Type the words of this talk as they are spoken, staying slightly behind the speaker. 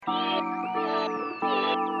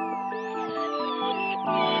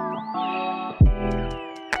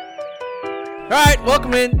right,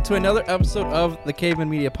 welcome in to another episode of the Caveman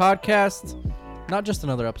Media Podcast. Not just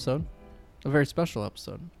another episode, a very special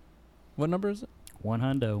episode. What number is it?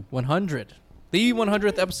 100. 100. The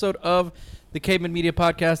 100th episode of the Caveman Media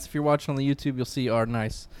Podcast. If you're watching on the YouTube, you'll see our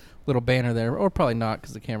nice little banner there. Or probably not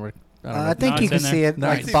because the camera... I think No, you it's can in see there. it,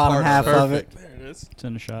 Nice. like bottom half of it. Perfect. There it is. It's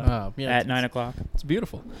in the shot. Yeah, At 9 o'clock. It's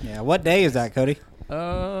beautiful. Yeah, what day is that, Cody? They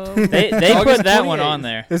August put that one 28th. on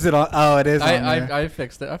there. Is it on? Oh, it is on there. I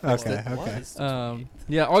fixed it. I fixed Okay, it. okay.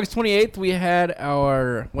 Yeah, August 28th, we had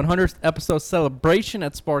our 100th episode celebration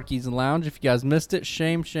at Sparky's Lounge. If you guys missed it,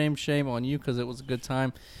 shame on you because it was a good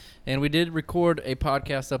time. And we did record a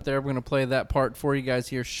podcast up there. We're going to play that part for you guys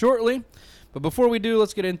here shortly. But before we do,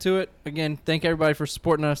 let's get into it. Again, thank everybody for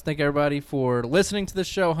supporting us. Thank everybody for listening to this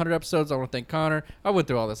show. 100 episodes. I want to thank Connor. I went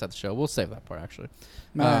through all this at the show. We'll save that part, actually.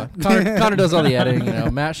 Connor does all the editing. You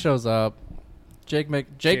know, Matt shows up. Jake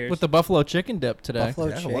Cheers. with the buffalo chicken dip today. Buffalo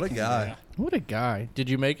Yeah, what a chicken. guy. What a guy. Did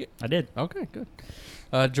you make it? I did. Okay, good.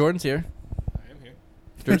 Jordan's here. I am here.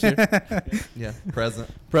 Drew's here. Yeah, present.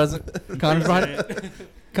 Present. Connor's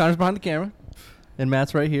behind the camera. And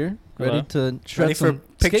Matt's right here. Ready Hello. to shred Ready for some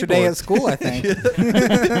picture day at skateboards. school, I think.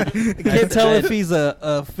 I can't tell if he's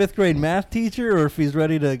a fifth grade math teacher or if he's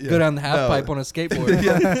ready to go Yeah. down the half No. pipe on a skateboard.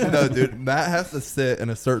 Yeah. No, dude, Matt has to sit in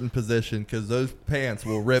a certain position because those pants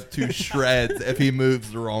will rip to shreds if he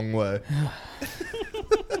moves the wrong way.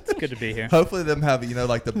 It's good to be here. Hopefully, them have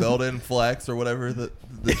like the built-in flex or whatever the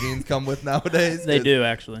jeans come with nowadays. They 'cause- do,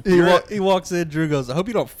 actually. He walks in, Drew goes, I hope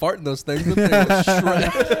you don't fart in those things. Those things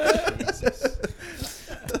will shred.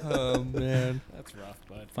 Oh, man. That's rough,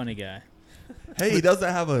 bud. Funny guy. Hey, he doesn't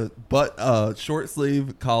have a short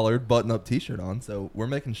sleeve collared button-up T-shirt on, so we're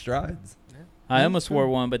making strides. I almost wore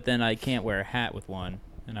one, but then I can't wear a hat with one,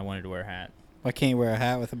 and I wanted to wear a hat. Why can't you wear a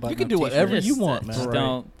hat with a button? You can do t-shirt? whatever Just- you want, I man. just Right.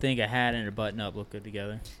 don't think a hat and a button-up look good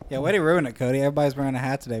together. Yeah, way to ruin it, Cody. Everybody's wearing a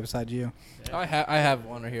hat today besides you. I have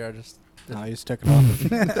one right here. I just... No, you just took it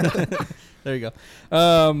off. There you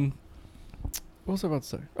go. What was I about to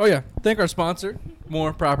say? Oh, yeah. Thank our sponsor,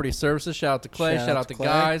 More Property Services. Shout out to Clay. Shout out to Clay.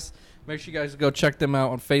 guys. Make sure you guys go check them out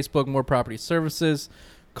on Facebook, More Property Services.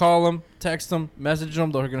 Call them, text them, message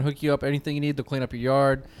them. They're going to hook you up. Anything you need, they'll clean up your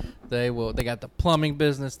yard. They got the plumbing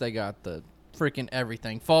business. They got the freaking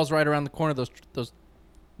everything. Falls right around the corner. Those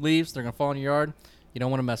leaves, they're going to fall in your yard. You don't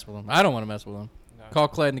want to mess with them. I don't want to mess with them. No. Call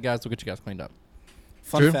Clay and the guys will get you guys cleaned up.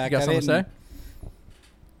 Fun Drew, fact, you got I something didn't.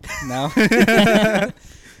 to say? No.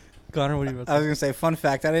 Connor, what are you about to I was say? gonna say, fun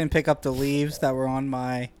fact. I didn't pick up the leaves that were on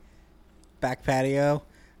my back patio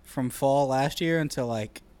from fall last year until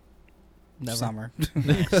like Never. summer.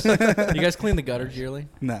 You guys clean the gutters yearly?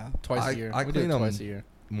 No. Twice I- a year. I We do it clean 'em twice a year.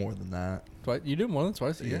 More than that. You do more than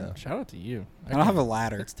twice a year? Yeah. Shout out to you. I don't have a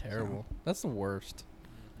ladder. That's terrible. That's the worst.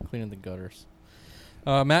 Cleaning the gutters.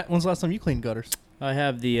 Matt, when's the last time you cleaned gutters? I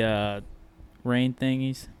have the rain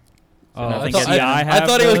thingies. So Oh, nothing I gets- thought- I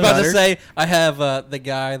thought he was about to gutters. say, I have the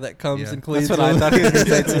guy that comes Yeah. and cleans That's what I them. thought he was gonna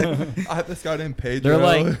say too. I have this guy named Pedro.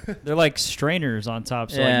 They're like strainers on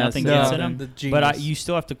top, so like Yeah, nothing so gets no, in them. the But genius. you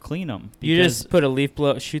still have to clean them. You just put a leaf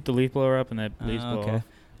blow, shoot the leaf blower up, and the leaves blow off.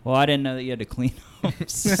 Well, I didn't know that you had to clean them,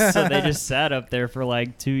 so they just sat up there for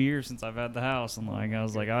like 2 years since I've had the house, and I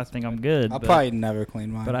was like, I think I'm good. I'll but, probably never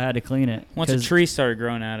clean mine. but I had to clean it. Once a 'cause- tree started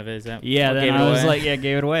growing out of it, is that Yeah, what then gave it I was away? like,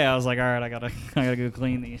 gave it away. I was like, all right, I gotta go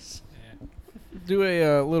clean these. do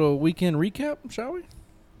a little weekend recap, shall we?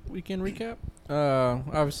 Weekend recap.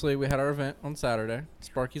 Obviously, we had our event on Saturday,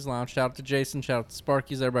 Sparky's Lounge. Shout out to Jason. Shout out to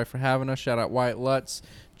Sparky's, everybody for having us. Shout out Wyatt Lutz,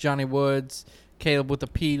 Johnny Woods, Caleb with the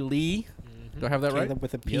P. Lee. Do I have that right? Caleb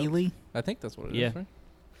with a Peely. I think that's what it is, Yeah.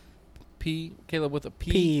 right? Caleb with a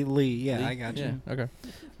P. Peely. Yeah, Lee? I got you. Yeah,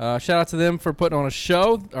 okay. Shout out to them for putting on a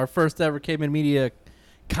show. Our first ever Caveman Media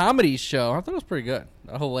comedy show. I thought it was pretty good.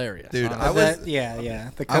 Hilarious. Dude, honestly. I was- Yeah.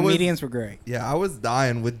 The I was- comedians were great. Yeah, I was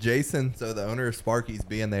dying with Jason, so the owner of Sparky's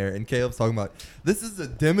being there, and Caleb's talking about, this is the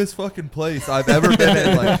dimmest fucking place I've ever been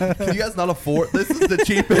in. Like, can you guys not afford? This is the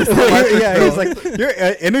cheapest. Yeah, he's like, your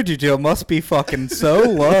energy bill must be fucking so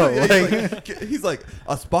low. Yeah, Like, he's like,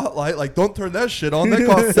 a spotlight, like, don't turn that shit on. That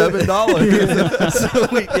costs $7.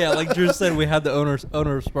 So like Drew said, we had the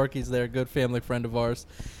owner of Sparky's there, good family friend of ours,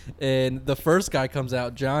 and the first guy comes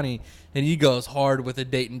out, Johnny, and he goes hard with the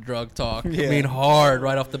Dayton drug talk. Yeah. I mean, hard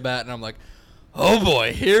right off the bat, and I'm like, oh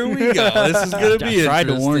boy, here we go. This is gonna be I tried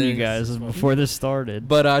to warn you interesting. guys before this started.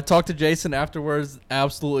 But I talked to Jason afterwards.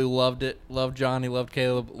 Absolutely loved it. Loved Johnny. Loved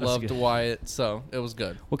Caleb. Loved good. Wyatt. So it was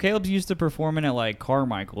good. Well, Caleb's used to performing at like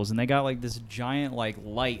Carmichael's, and they got like this giant like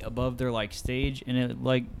light above their like stage, and it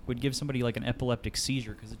like would give somebody like an epileptic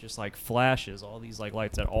seizure because it just like flashes all these like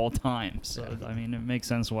lights at all times. So I mean, it makes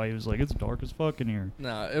sense why he was like, it's dark as fuck in here.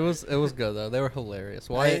 No, it was good though. They were hilarious.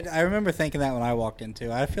 Wyatt, I remember thinking that when I walked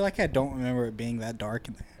into. I feel like I don't remember it being that dark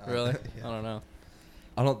in there. really? Yeah. I don't know.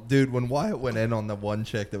 Dude, when Wyatt went in on the one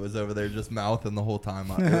chick that was over there just mouthing the whole time.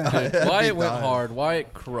 Wyatt went hard.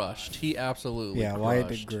 Wyatt crushed. He absolutely Yeah, crushed. Wyatt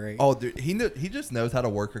did great. Oh, dude, he just knows how to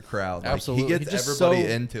work a crowd. Like, Absolutely. he gets He's just everybody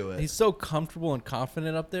so- into it. He's so comfortable and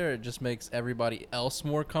confident up there. It just makes everybody else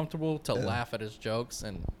more comfortable to Yeah. laugh at his jokes,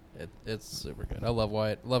 and it's super good. I love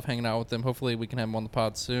Wyatt. Love hanging out with him. Hopefully, we can have him on the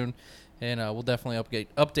pod soon, and we'll definitely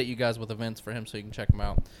update you guys with events for him so you can check him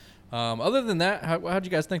out. Other than that, how'd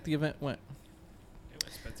you guys think the event went?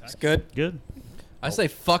 It's good. Good. I say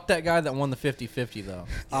fuck that guy that won the 50-50 though.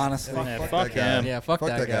 Honestly. Yeah, Fuck fuck that guy. him. Yeah, fuck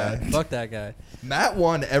that guy. Fuck that guy. Matt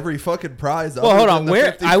won every fucking prize. Well, other hold than on. the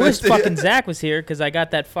Where I wish 50-50. fucking Zach was here because I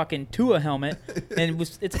got that fucking Tua helmet and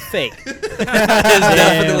it's a fake. definitely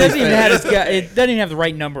it doesn't even fake. have it doesn't even have the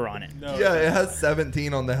right number on it. Yeah, it has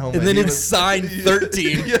 17 on the helmet. And then He it's was- signed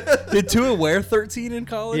 13. Yeah. Did Tua wear 13 in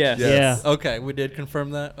college? Yeah. Yes. Okay, we did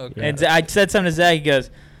confirm that. Okay. And I said something to Zach. He goes,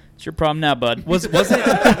 "It's your problem now, bud." Was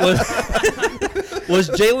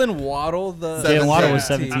Jalen Waddle the Jalen Waddle was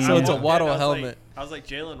 17. 17. So it's a Yeah. Waddle I was helmet. I was like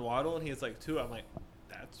Jalen Waddle, and he was like 2. I'm like,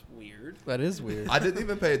 that's weird. That is weird. I didn't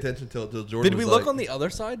even pay attention till Jordan. Did we was look like, on the other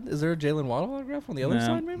side? Is there a Jalen Waddle autograph on the other No.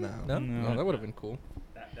 side? Maybe No. No. Oh, that would have been cool.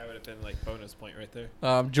 That would have been like bonus point right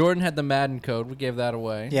there. Jordan had the Madden code. We gave that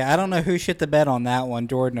away. Yeah, I don't know who shit the bed on that one,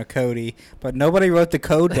 Jordan or Cody, but nobody wrote the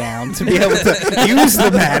code down to be able to use the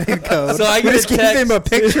Madden code. So I We get a just gave text. him a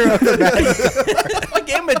picture of the Madden. I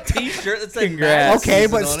gave him a T-shirt that said Congrats. Madden Okay,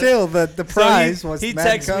 season but on it. still, the So prize was he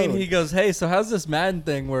Madden texts me and code. he goes, "Hey, so how's this Madden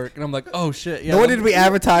thing work?" And I'm like, "Oh shit, yeah." Nor let did me- we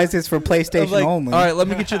advertise this for I'm PlayStation like, only. All right, let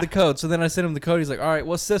me get you the code. So then I sent him the code. He's like, "All right,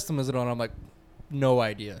 what system is it on?" I'm like, "No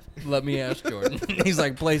idea. Let me ask Jordan." He's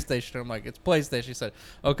like, "PlayStation." I'm like, "It's PlayStation." He said,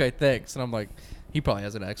 "Okay, thanks." And I'm like, "He probably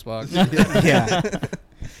has an Xbox." Yeah.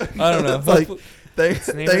 I don't know. It's like, Hopefully- thanks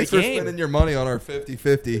the name of the for game. spending your money on our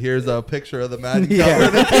 50-50. Here's a picture of the Madden Yeah.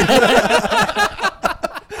 cover.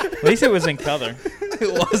 At least it was in color.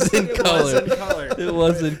 it was in color. color. It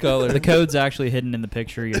was in color. The code's actually hidden in the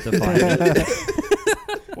picture. You have to find it.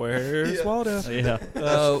 Where's Yeah. Waldo? Yeah.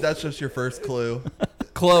 That's just your first clue.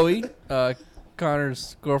 Chloe,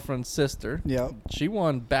 Connor's girlfriend's sister. Yep. She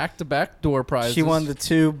won back-to-back door prizes. She won the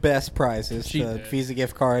two best prizes, She the did. Visa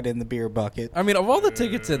gift card and the beer bucket. I mean, of all the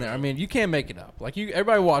tickets in there, I mean, you can't make it up. Like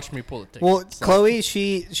everybody watched me pull the tickets. Well, So- Chloe,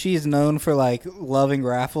 she's known for like loving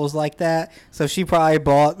raffles like that, so she probably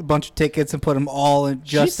bought a bunch of tickets and put them all in,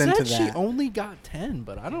 just she into said she that. only got 10,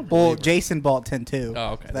 but I don't. Well, believe her. Jason bought 10 too.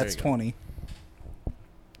 Oh, okay. there That's you go. 20.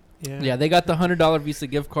 Yeah, they got the $100 Visa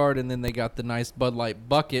gift card, and then they got the nice Bud Light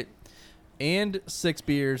bucket, and 6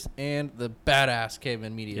 beers, and the badass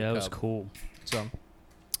Caveman Media. Yeah, that was Cup. cool. So,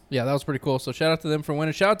 yeah, that was pretty cool. So, shout out to them for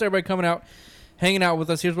winning. Shout out to everybody coming out, hanging out with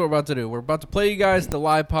us. Here's what we're about to do. We're about to play you guys the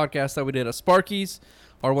live podcast that we did at Sparky's,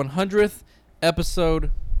 our 100th episode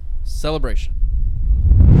celebration.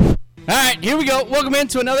 All right, here we go. Welcome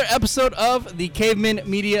into another episode of the Caveman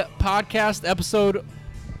Media Podcast, episode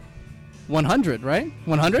 100, right?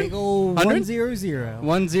 100? Big ol' 100? 100.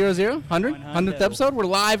 100? 100th episode. We're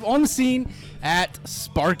live on the scene at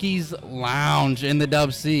Sparky's Lounge in the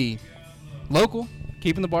Dub C. Local.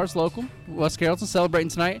 Keeping the bars local. West Carrollton celebrating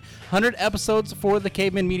tonight. 100 episodes for the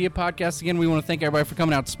Caveman Media Podcast. Again, we want to thank everybody for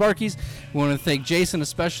coming out to Sparky's. We want to thank Jason,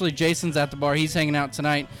 especially. Jason's at the bar. He's hanging out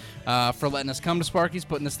tonight for letting us come to Sparky's,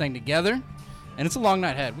 putting this thing together. And it's a long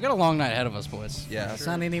night ahead. We got a long night ahead of us, boys. Yeah. The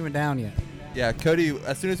sun ain't even down yet. Yeah, Cody,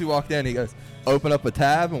 as soon as we walked in, he goes, open up a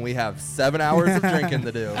tab, and we have 7 hours of drinking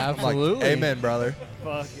to do. I'm Absolutely. like, amen, brother.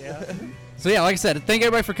 Fuck yeah. So, yeah, like I said, thank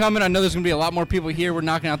everybody for coming. I know there's going to be a lot more people here. We're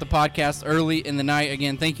knocking out the podcast early in the night.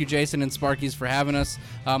 Again, thank you, Jason and Sparky's, for having us.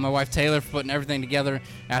 My wife, Taylor, for putting everything together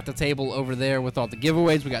at the table over there with all the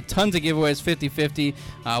giveaways. We got tons of giveaways,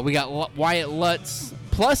 50-50. We got Wyatt Lutz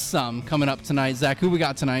plus some coming up tonight. Zach, who we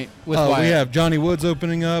got tonight with Wyatt? We have Johnny Woods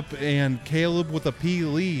opening up and Caleb with a P.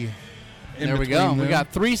 Lee. There we go. We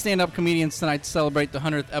got 3 stand-up comedians tonight to celebrate the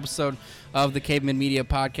 100th episode of the Caveman Media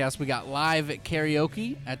Podcast. We got live at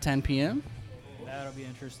karaoke at 10 p.m. That'll be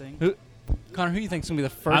interesting. Connor, who do you think is going to be the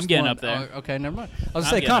first I'm getting one? up there. Oh, okay, never mind. I was I'm going to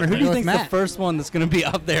say, getting Connor, up who do you there. think With is the Matt. first one that's going to be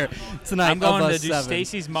up there tonight? I'm going of to us do 7?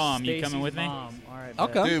 Stacy's mom. You coming with me? Mom. All right. bet.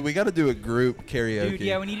 Okay. Dude, we got to do a group karaoke. Dude,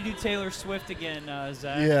 yeah, we need to do Taylor Swift again,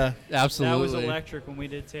 Zach. Yeah. Absolutely. That was electric when we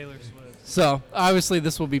did Taylor Swift. So, obviously,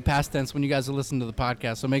 this will be past tense when you guys are listening to the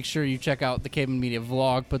podcast. So, make sure you check out the Caveman Media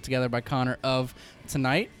vlog put together by Connor of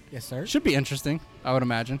tonight. Yes, sir. Should be interesting, I would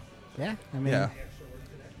imagine. Yeah, I mean, Yeah.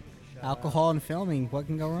 alcohol and filming. What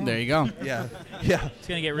can go wrong? There you go. Yeah. Yeah. It's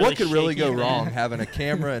gonna get really What could really shaky go in there. wrong having a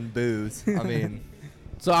camera and booze? I mean,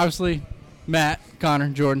 So, obviously, Matt, Connor,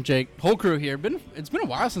 Jordan, Jake, whole crew here. It's been a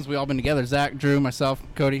while since we all been together. Zach, Drew, myself,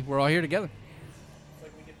 Cody. We're all here together.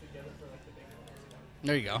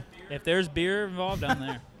 There you go. If there's beer involved, I'm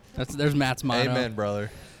there. There's Matt's motto. amen,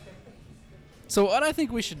 brother. So what I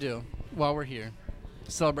think we should do while we're here,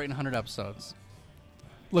 celebrating 100 episodes,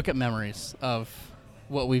 look at memories of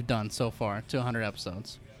what we've done so far to 100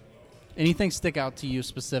 episodes. Anything stick out to you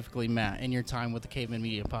specifically, Matt, in your time with the Caveman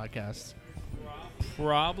Media podcast?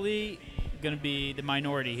 Probably going to be the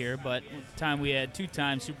minority here, but at the time we had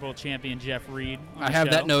two-time Super Bowl champion Jeff Reed on I the have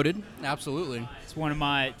show. that noted. Absolutely. It's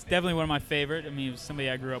definitely one of my favorite. I mean, it was somebody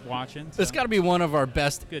I grew up watching. So. It's got to be one of our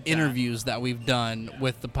best Good time. interviews that we've done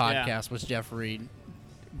with the podcast with Jeff Reed.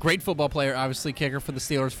 Great football player, obviously kicker for the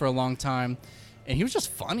Steelers for a long time, and he was just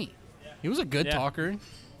funny. He was a good Yeah. talker.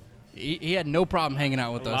 He had no problem hanging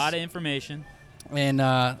out with a us. lot of information.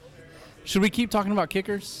 And should we keep talking about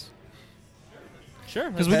kickers? Sure.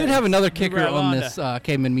 Because we did have another Move kicker right on along this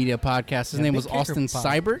Caveman Media podcast. His Yeah, name big was kicker Austin pod.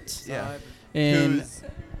 Seiberts. Yeah. And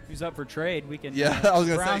Who's up for trade? We can. Yeah, I was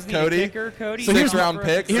gonna Browns say need a Cody. kicker. Cody. So here's- 6th-round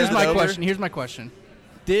pick. here's send my it over. question. Here's my question.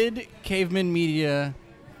 Did Caveman Media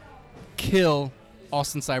kill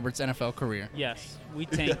Austin Seibert's NFL career? Yes, we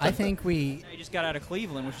tanked. I think we. He just got out of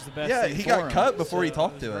Cleveland, which is the best. Yeah, thing he for got him. cut before he So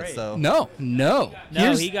talked it to was us. great. So No. No,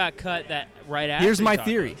 Here's, he got cut that right after. here's he my talked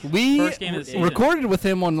theory. to us. We First game of the season. recorded with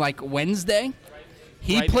him on like Wednesday.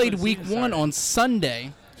 He Right before played the week season 1 started. on Sunday.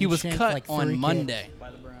 He He was shanked cut like on 3 Monday. By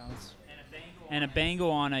the Browns. and a Bengal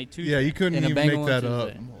on a Tuesday. Yeah, you couldn't And a even Bengal make that on up.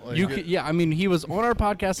 Tuesday. Like, You could, yeah, I mean, he was on our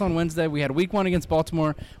podcast on Wednesday. We had week 1 against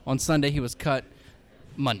Baltimore. On Sunday, he was cut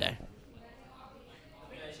Monday.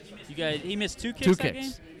 You guys, he missed 2 kicks. 2 that kicks.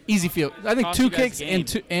 game? Easy field. I think Cost 2 you guys kicks the and,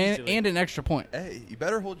 game, easily. and an extra point. hey, you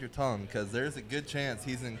better hold your tongue because there's a good chance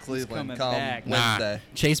he's in Cleveland coming come back. Wednesday.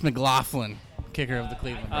 Chase McLaughlin, kicker of the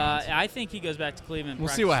Cleveland Browns. I think he goes back to Cleveland. We'll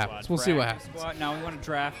see what practice happens. squad. We'll see what Practice happens. squad. Now we want a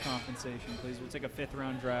draft compensation, please. We'll take a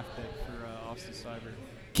 5th-round draft pick for Austin Seibert.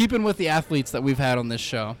 Keeping with the athletes that we've had on this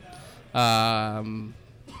show,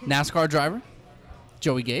 NASCAR driver,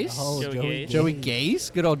 Joey Gase. Oh, Joey Joey Gase. Joey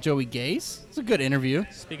Gase, good old Joey Gase. It's a good interview.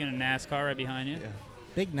 Speaking of NASCAR, right behind you.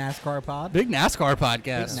 Big NASCAR pod. Big NASCAR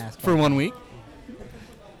podcast Big NASCAR. for 1 week.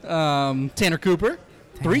 Tanner Cooper,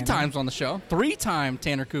 3 Tanner. times on the show. 3-time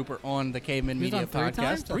Tanner Cooper on the Caveman He was Media on 3 podcast.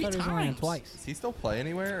 times? I 3 thought he was only on times. twice. Does he still play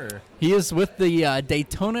anywhere? Or? He is with the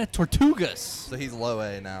Daytona Tortugas. So he's low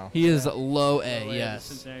A now. He is low A, The yes.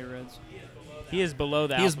 Cincinnati Reds. He is below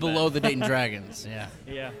that. He is below the Dayton Dragons, yeah.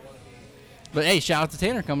 Yeah. But hey, shout out to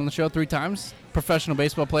Tanner coming on the show 3 times. Professional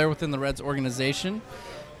baseball player within the Reds organization.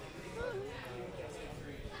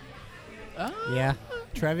 Yeah.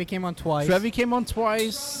 Trevi came on twice. Trevi came on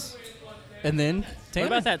twice. And then What Tanner.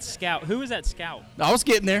 about that scout? Who was that scout? I was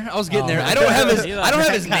getting there. Oh, I don't have his He I don't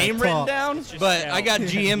have his likes name to written talk. down, It's just but scout. I got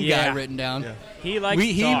GM guy Yeah. written down. Yeah. He likes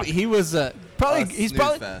to talk. He was probably Snooze he's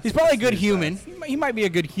probably fest. he's probably a good Snooze human. fest. He might be a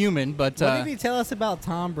good human, but What did he tell us about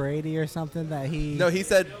Tom Brady or something that he? No, he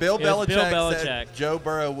said Bill It was Belichick, Bill Belichick. said Joe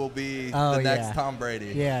Burrow will be Oh, the next yeah. Tom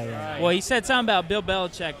Brady. Yeah, yeah. Well, he said something about Bill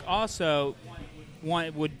Belichick also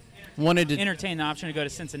would wanted to entertain the option to go to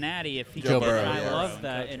Cincinnati if he Joe could get Burrow, an I yeah. Burrow. love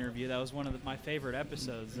that interview. That was one of my favorite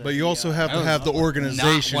episodes. But you also have That to was have the not one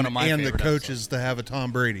organization of my and the favorite coaches to have a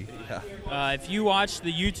Tom Brady. If you watch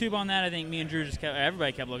the YouTube on that, I think me and Drew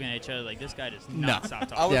everybody kept looking at each other like this guy does not No. stop I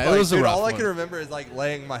talking. was Yeah, it like, was a dude, rough all I one. can remember is like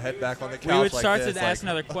laying my head back on the couch. We would like start this, to ask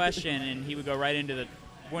like, another question, and he would go right into the.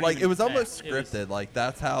 wouldn't Like even it was ask. almost It was- scripted. Like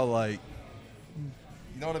that's how like.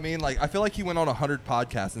 You know what I mean? Like I feel like he went on 100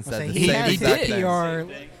 podcasts and I'll said say the he same has he exact did.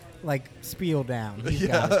 thing. PR like spiel down. He's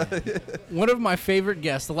got it. one of my favorite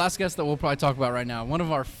guests, the last guest that we'll probably talk about right now, one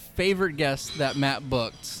of our favorite guests that Matt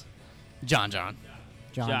booked, John.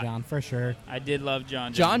 John, for sure. I did love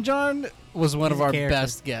John. John was one He's of a our character.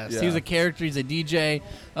 best guests. He Yeah. was a character. He's a DJ, He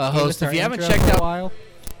was host. our If you haven't intro checked for a out, while.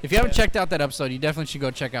 if you haven't checked out that episode, you definitely should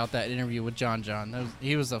go check out that interview with John.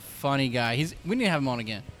 He was a funny guy. We need to have him on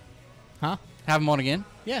again. Huh? Have him on again.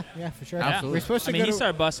 Yeah, for sure. Absolutely. We're supposed to I mean, go he to.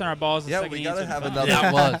 started busting our balls. The Yeah, second we he gotta answered have the phone. another. Yeah,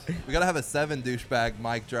 it was. We gotta have a 7 douchebag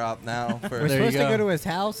mic drop now. For We're There you supposed to go. go to his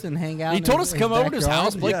house and hang out. He in told his- us to come his over to his backyard.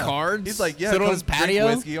 house, play Yeah. cards. He's like, yeah, sit on come his drink patio.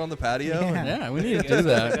 whiskey on the patio. Yeah. Yeah, we need to do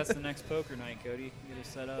that. That's the next poker night, Cody. Get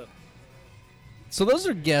us set up. So those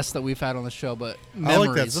are guests that we've had on the show, but I memories.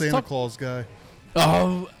 like that Let's Santa talk- Claus guy.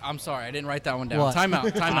 Oh, I'm sorry. I didn't write that one down. What? Time out.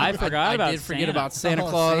 I forgot about I did forget Santa. about Santa Oh,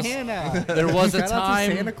 Claus. Santa. There was a Shout out to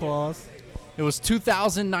time. Santa Claus. It was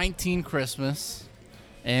 2019 Christmas,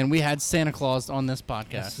 and we had Santa Claus on this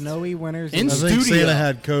podcast. Snowy winters. In I the- think studio. Santa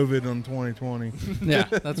had COVID on 2020. Yeah,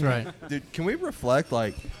 that's right. Dude, can we reflect?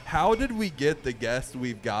 Like, how did we get the guests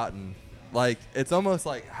we've gotten? Like, it's almost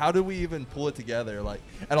like, how did we even pull it together? Like,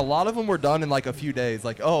 and a lot of them were done in like a few days.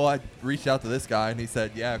 Like, oh, I reached out to this guy and he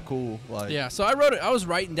said, yeah, cool. Like, Yeah, so I wrote it. I was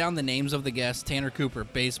writing down the names of the guests: Tanner Cooper,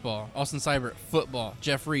 baseball; Austin Seibert, football;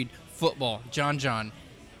 Jeff Reed, football; John,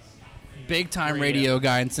 big time radio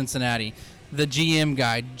guy in Cincinnati; the GM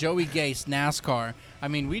guy, Joey Gase, NASCAR. I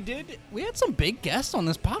mean, we had some big guests on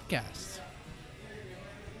this podcast.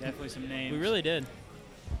 Definitely some names. We really did.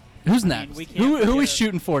 Who's I mean, next? we can't Who are we forget-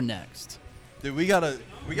 shooting for next? dude, we gotta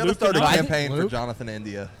Luke start a and I- campaign for Luke? Jonathan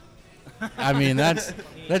India. I mean, that's Yeah,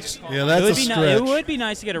 It that's a would, stretch. it would be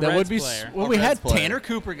nice to get a that Reds would be. player. Well, A we Reds had player. Tanner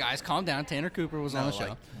Cooper, guys. Calm down. Tanner Cooper was on No, the show.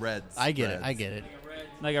 like Reds. I get it. Reds. I get it.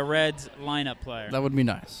 Like a Reds lineup player. That would be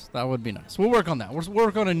nice. That would be nice. We'll work on that. We'll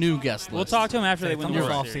work on a new guest list. We'll talk to him after they win the Thunder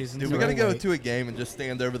World off Series. season. Dude, so we gotta we'll go wait. to a game and just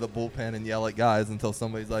stand over the bullpen and yell at guys until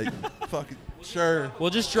somebody's like, fucking sure.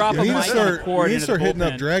 We'll just drop We a need mic to and a start, cord we need into to the start hitting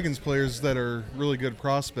bullpen. up Dragons players that are really good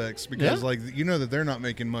prospects because, Yeah. like, you know that they're not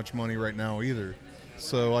making much money right now either.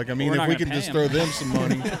 So, like, I mean, We're if not we gonna can pay just 'em. throw them some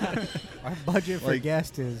money. Our budget for Like-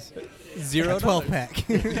 guest is $0. a 12 pack.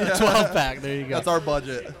 12 pack. There you go. That's our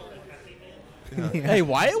budget. Hey,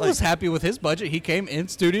 Wyatt was happy with his budget. He came in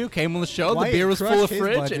studio, came on the show. Wyatt the beer was full crushed of his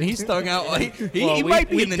fridge, budget. and he stung out. Like, he Well, we- might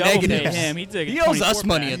be we in the double paid negatives. him. He took a He owes us 24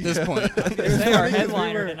 money pack. at this point. Say our Because we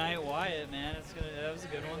headliner were- tonight, Wyatt, man. That was a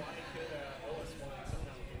good one.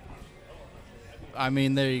 I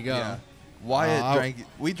mean, there you go. Yeah. Wyatt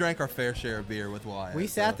we drank our fair share of beer with Wyatt. We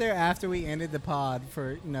sat there after we ended the pod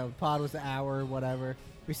for, the pod was an hour or whatever.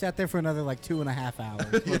 We sat there for another like 2.5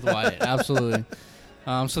 hours. With Wyatt, absolutely.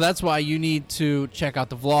 So that's why you need to check out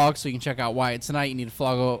the vlog so you can check out Wyatt tonight. You need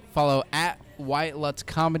to follow at Wyatt Lutz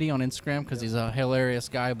Comedy on Instagram because he's a hilarious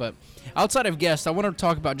guy. But outside of guests, I want to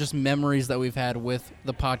talk about just memories that we've had with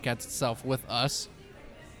the podcast itself, with us.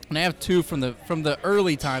 And I have two from the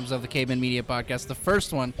early times of the Caveman Media podcast. The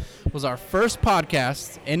first one was our first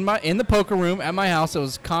podcast in the poker room at my house. It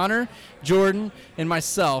was Connor, Jordan, and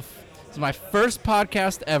myself. It was my first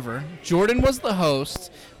podcast ever. Jordan was the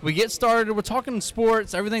host. We get started. We're talking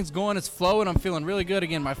sports. Everything's going. It's flowing. I'm feeling really good.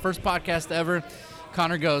 Again, my first podcast ever.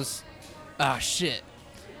 Connor goes, shit.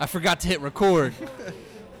 I forgot to hit record.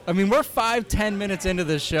 I mean, we're 5-10 minutes into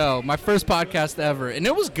this show. My first podcast ever. And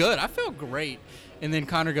it was good. I felt great. And then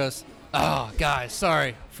Connor goes, oh, guys,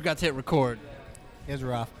 sorry. Forgot to hit record. It was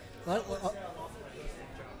rough.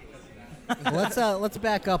 Let's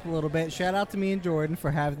back up a little bit. Shout out to me and Jordan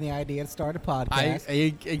for having the idea to start a podcast.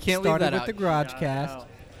 I can't leave Started that with out. the Garage Shout Cast. out.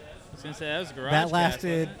 I was going to say, that was a garage That cast,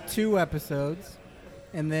 lasted wasn't 2 episodes.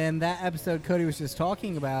 And then that episode Cody was just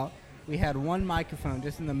talking about, we had one microphone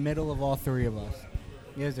just in the middle of all 3 of us.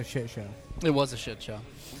 It was a shit show. It was a shit show.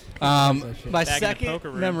 a shit. My Back in the second poker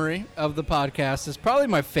room. memory of the podcast is probably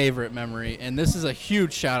my favorite memory, and this is a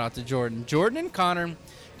huge shout out to Jordan. Jordan and Connor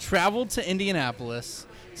traveled to Indianapolis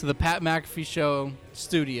to the Pat McAfee Show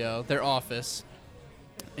studio, their office,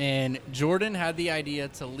 and Jordan had the idea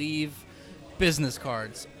to leave business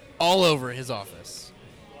cards all over his office.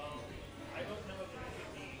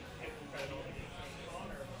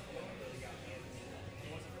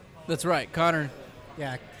 That's right, Connor.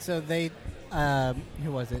 Yeah, so they,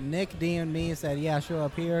 who was it? Nick DM'd me and said, yeah, show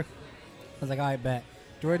up here. I was like, all right, bet.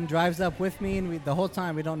 Jordan drives up with me, and the whole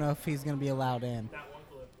time we don't know if he's going to be allowed in.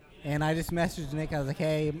 And I just messaged Nick. I was like,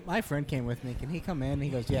 hey, my friend came with me. Can he come in? And he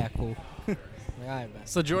goes, yeah, cool. Like, all right, bet.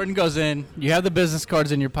 So Jordan goes in. You have the business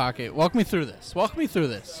cards in your pocket. Walk me through this. Walk me through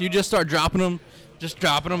this. You just start dropping them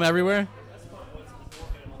everywhere.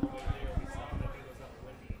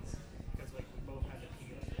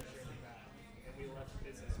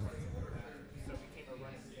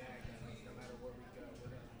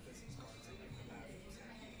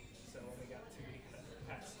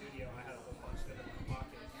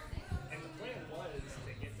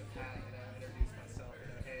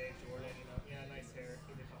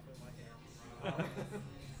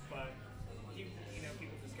 But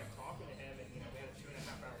people just kept talking to him, and we had a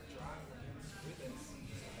 2.5-hour drive.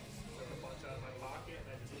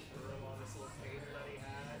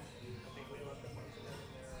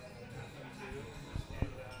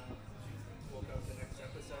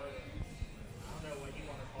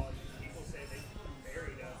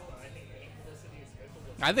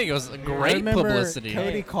 I think it was I great remember publicity.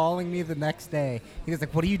 Cody calling me the next day. He was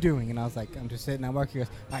like, "What are you doing?" And I was like, "I'm just sitting at work." He goes,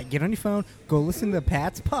 "All right, get on your phone, go listen to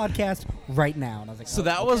Pat's podcast right now." And I was like, So "Oh,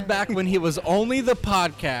 that was okay." back when he was only the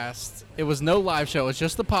podcast. It was no live show. It was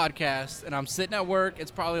just the podcast. And I'm sitting at work.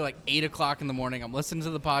 It's probably like 8 o'clock in the morning. I'm listening to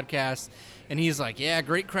the podcast. And he's like, yeah,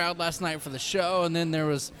 great crowd last night for the show. And then there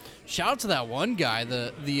was, shout out to that one guy.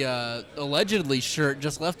 The allegedly shirt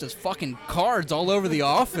just left his fucking cards all over the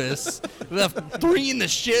office. Left 3 in the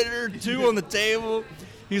shitter, 2 on the table.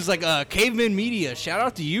 He's like, Caveman Media, shout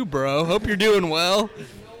out to you, bro. Hope you're doing well.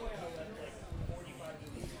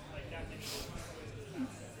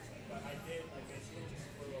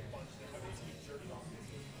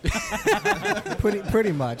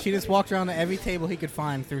 pretty much. He just walked around to every table he could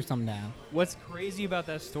find, threw some down. What's crazy about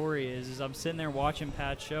that story is I'm sitting there watching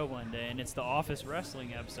Pat's show one day, and it's the Office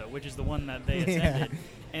Wrestling episode, which is the one that they attended.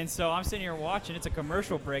 And so I'm sitting here watching. It's a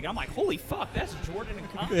commercial break. I'm like, holy fuck, that's Jordan and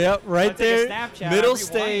Connor. Yep, right So I take there, a Snapchat, middle I rewind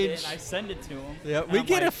stage. it, and I send it to him. Yeah, And we I'm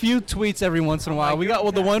get a like, few tweets every once in a while. like, We you're got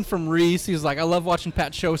the Pat. one from Reese. He's like, I love watching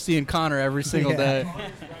Pat Show, seeing Connor every single Yeah. day.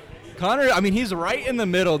 Connor, I mean, he's right in the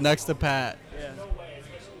middle next to Pat. Yeah,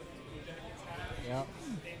 Yep.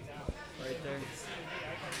 right there.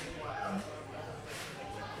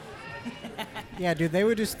 Yeah, dude, they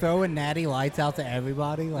were just throwing natty lights out to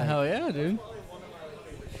everybody. Like, Hell yeah, dude.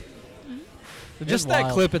 It's Just that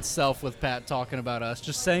wild. clip itself with Pat talking about us,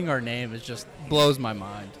 just saying our name, is just blows my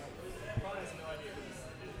mind.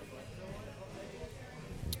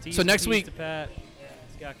 So next week- to Pat.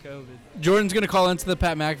 He's got COVID. Jordan's going to call into the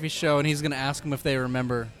Pat McAfee show, and he's going to ask them if they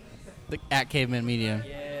remember the at Caveman Media.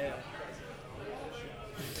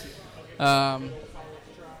 Yeah.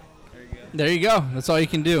 There you go. That's all you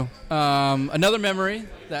can do. Another memory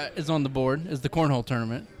that is on the board is the cornhole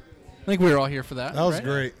tournament. I think we were all here for that. That was right?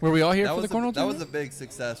 great. Were we all here That for was the cornhole that was tournament? a big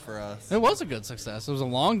success for us. It was a good success. It was a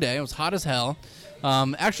long day. It was hot as hell.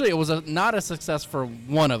 Actually, it was not a success for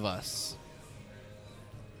one of us.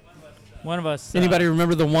 One of us. Anybody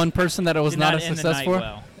remember the one person that it was did not a end the success night for?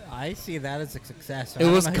 well. I see that as a success. It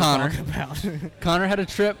was I don't know Connor. who you're talking about. Connor had a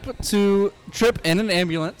trip in an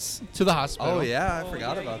ambulance to the hospital. Oh yeah, I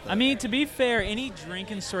forgot about that. I mean, to be fair, any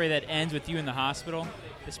drinking story that ends with you in the hospital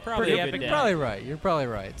is probably Pretty a epic. good day. Probably right. You're probably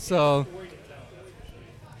right. So,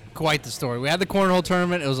 quite the story. We had the cornhole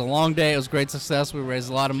tournament. It was a long day. It was a great success. We raised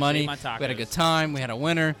a lot of money. my We had a tacos. good time. We had a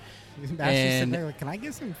winner. Actually sitting And- there like, can I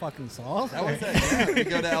get some fucking sauce? that was it. Yeah. We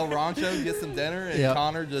go to El Rancho, get some dinner, and Yep.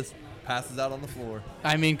 Connor just passes out on the floor.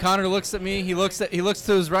 I mean, Connor looks at me. He looks to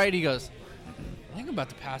his right. He goes, "I think I'm about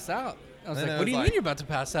to pass out." I was And like, it "What was do you like- mean you're about to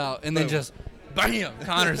pass out?" And then Boom. just, bam!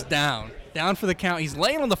 Connor's down for the count. He's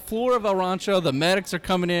laying on the floor of El Rancho. The medics are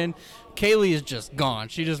coming in. Kaylee is just gone.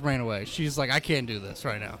 She just ran away. She's like, "I can't do this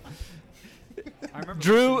right now." I remember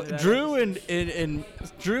Drew, listening to that Drew, episode. and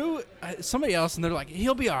Drew, somebody else, and they're like,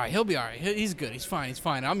 "He'll be all right. He'll be all right. He's good. He's fine. He's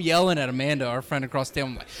fine." I'm yelling at Amanda, our friend across the table.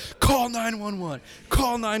 I'm like, "Call 911!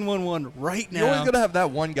 Call 911 right now!" You're always gonna have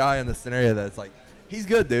that one guy in the scenario that's like, he's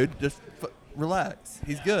good, dude. Just relax.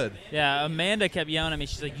 He's good. Yeah, Amanda kept yelling at me.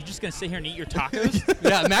 She's like, "You just gonna sit here and eat your tacos?"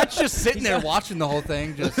 Yeah, Matt's just sitting there watching the whole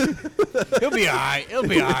thing. Just, he'll be all right. He'll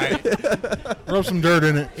be all right. Rub some dirt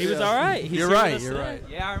in it. He was all right. He's You're here with right. us You're today. right.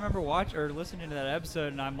 Yeah, I remember listening to that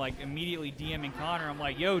episode, and I'm like immediately DMing Connor. I'm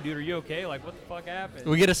like, "Yo, dude, are you okay? Like, what the fuck happened?"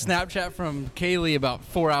 We get a Snapchat from Kaylee about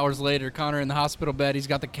 4 hours later. Connor in the hospital bed. He's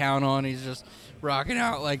got the count on. He's just rocking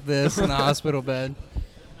out like this in the hospital bed.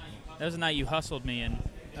 That was the night you hustled me and.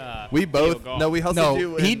 We video both. golf. No, we hustled No,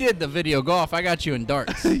 you. he in- did the video golf. I got you in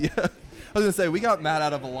darts. Yeah. I was gonna say we got Matt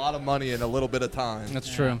out of a lot of money in a little bit of time.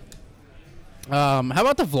 That's true. How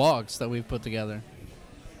about the vlogs that we've put together?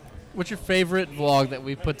 What's your favorite vlog that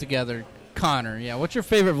we've put together? Connor, yeah. What's your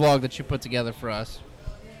favorite vlog that you put together for us?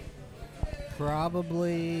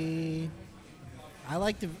 Probably. I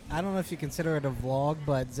don't know if you consider it a vlog,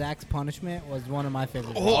 but Zach's punishment was one of my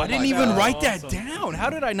favorite. Oh, I vlogs. didn't my even God. write that Awesome. down. How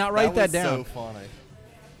did I not write that was down? So funny.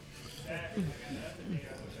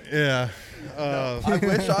 Yeah.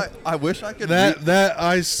 I wish I could. That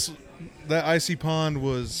icy pond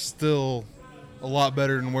was still a lot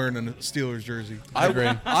better than wearing a Steelers jersey. I agree.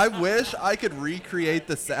 I wish I could recreate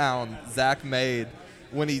the sound Zach made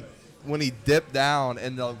when he dipped down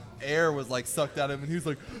and the air was like sucked out of him and he was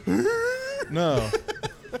like, No.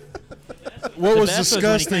 What was best was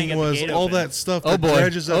when he couldn't disgusting get the was gate all open. that stuff Oh that boy.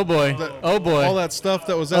 dredges Oh up- boy. that- Oh boy. all that stuff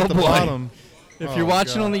that was at Oh the boy. bottom. If Oh, you're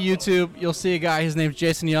watching God. on the YouTube, you'll see a guy. His name's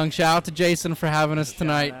Jason Young. Shout out to Jason for having us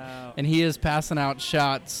tonight. out. And he is passing out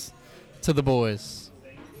shots to the boys.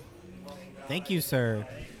 Thank you, sir.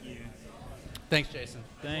 Thanks, Jason.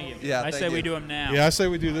 Thank you. Yeah, I thank say we you. do them now. Yeah, I say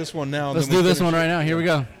we do this one now. And Let's then we do this finish one it. right now. Here we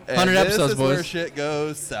go. And 100 episodes, this is where boys. shit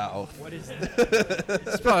goes south. What is that?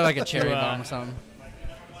 It's probably like a cherry To, bomb or something.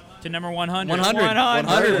 To number 100. 100. 100.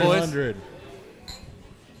 100, boys. 100.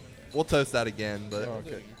 We'll toast that again, but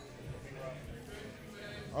Okay.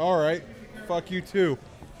 All right. Fuck you too.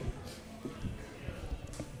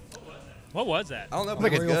 What was that? I don't know if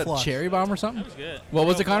Like it a was good. flush. cherry bomb or something? That was good. What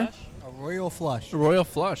was Real it, Connor? flush? A royal flush. Royal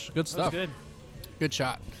flush. Good That was stuff. good. Good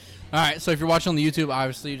shot. All right, so if you're watching on the YouTube,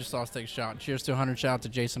 obviously you just saw us take a shot. Cheers to 100. Shout out to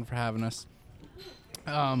Jason for having us.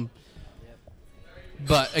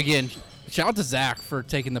 But again, shout out to Zach for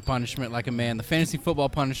taking the punishment like a man. The fantasy football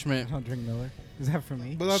punishment Don't drink Miller. Is that for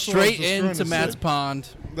me? But that's what I was straight just trying into to Matt's say. pond.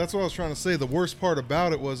 That's what I was trying to say. The worst part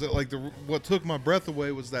about it was that, like, what took my breath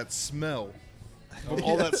away was that smell.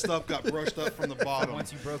 All that stuff got brushed up from the bottom.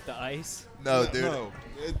 Once you broke the ice. No, dude. No,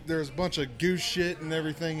 there's a bunch of goose shit and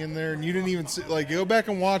everything in there, and you didn't even see. Like, go back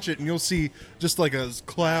and watch it, and you'll see just like a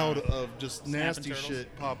cloud of just nasty turtles.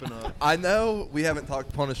 shit popping up. I know we haven't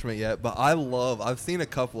talked punishment yet, but I've seen a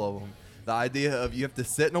couple of them. The idea of you have to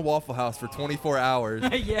sit in a Waffle House for 24 hours,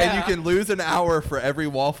 and Yeah. you can lose an hour for every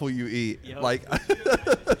waffle you eat. Yep. Like,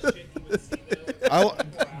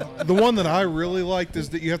 The one that I really liked is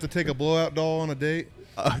that you have to take a blowout doll on a date.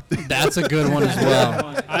 That's a good one as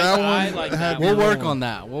well. I one like had that me We'll one. work on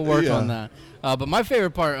that. We'll work Yeah. on that. But my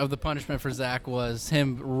favorite part of the punishment for Zach was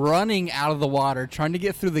him running out of the water, trying to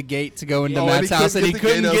get through the gate to go into Oh, and Matt's he house, and he couldn't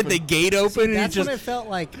couldn't get get the the gate gate open. and he That's just, when it felt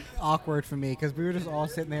like awkward for me because we were just all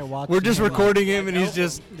sitting there watching. we're just him, like- recording him, and he's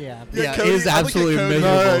just Yeah. Yeah, Cody- it is I look at absolutely Cody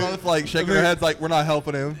miserable. both, like shaking our heads, like we're not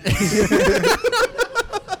helping him.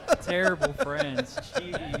 Terrible friends.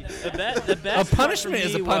 Jeez. The best a punishment part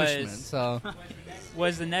is for a me punishment. Was, So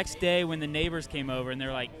was the next day when the neighbors came over and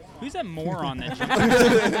they're like, "Who's that moron that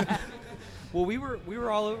just?" Well, we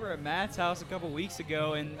were all over at Matt's house a couple weeks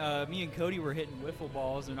ago, and me and Cody were hitting wiffle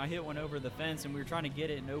balls, and I hit one over the fence, and we were trying to get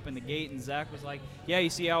it and open the gate, and Zach was like, "Yeah, you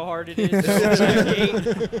see how hard it is to open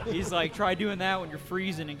that gate?" He's like, "Try doing that when you're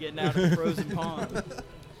freezing and getting out of a frozen pond."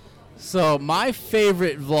 So my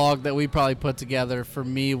favorite vlog that we probably put together for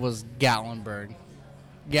me was Gatlinburg.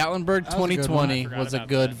 Gatlinburg That was a good 2020 one. I was a forgot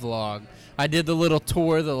good about vlog. I did the little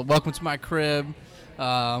tour, the welcome to my crib.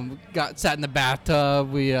 Sat in the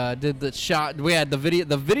bathtub. We did the shot. We had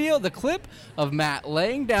the clip of Matt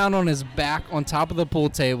laying down on his back on top of the pool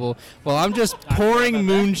table while I'm just pouring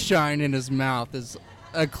moonshine in his mouth is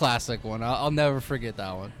a classic one. I'll never forget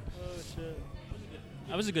that one.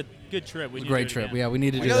 That was a good trip. We It was need a to great do it trip. again. Yeah, we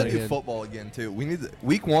need to We do gotta that do again. football again too.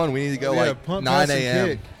 Week 1. We need to go Yeah, like punt, 9 pass, and a.m.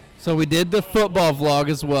 kick. So we did the football vlog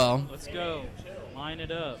as well. Let's go. Line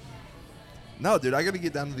it up. No, dude, I gotta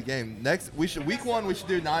get down to the game. Week 1 we should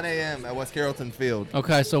do 9 a.m. at West Carrollton Field,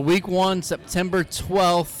 Okay, so week 1, September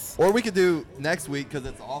 12th. or we could do next week because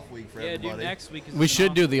it's off week for Yeah, everybody. dude, next week is We an should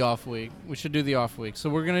off do the off week. So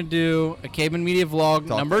we're gonna do a Caveman Media vlog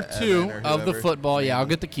Talk number to 2 Evan or of the whoever. football. Yeah, I'll Yeah.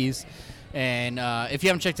 get the keys. And if you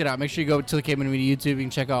haven't checked it out, make sure you go to the Caveman Media YouTube. You can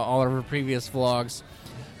check out all of our previous vlogs.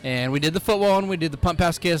 And we did the football and we did the punt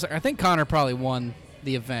pass kiss. I think Connor probably won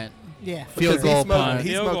the event. Yeah. Field Because goal he punt. He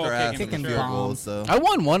Field smoked goal our ass in kicking the field bombs. goals, so. I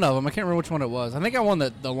won one of them. I can't remember which one it was. I think I won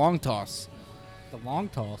the long toss, The long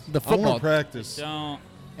toss. the I want football. to practice. Don't.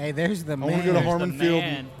 Hey, there's the I man. wanna go to The Harmon Field.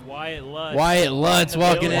 man, Wyatt Lutz. Wyatt Lutz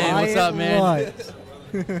walking in. What's up, man? Wyatt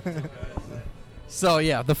Lutz. So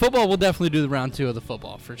yeah, the football. We'll definitely do the round 2 of the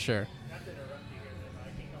football for sure.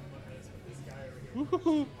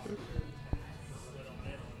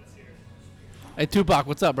 Hey Tupac,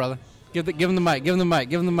 what's up, brother? Give him the mic. Give him the mic.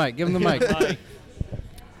 Give him the mic. Give him the mic. Like,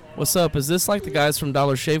 What's up? Is this like the guys from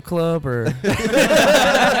Dollar Shave Club or?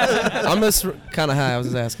 I'm just kind of high. I was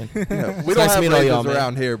just asking. Yeah, we It's don't nice to have meet all y'all, razors man.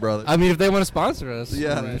 around here, brother. I mean, if they want to sponsor us.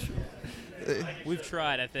 Yeah. We've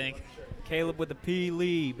tried, I think. Caleb with the P.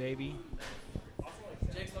 Lee, baby.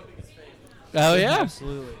 Oh yeah.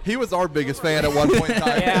 Absolutely. He was our biggest fan at one point in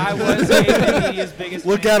time. Yeah, I was Caleb Media's biggest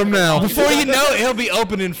Look fan at him for the now. longest Before you time. know it, he'll be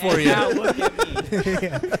opening for And you. now look at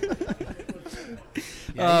me.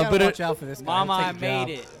 Yeah, you gotta but watch out for this guy. Mama, I He'll take a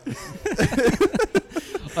made job.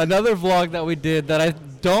 it. Another vlog that we did that I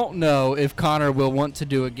don't know if Connor will want to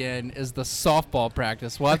do again is the softball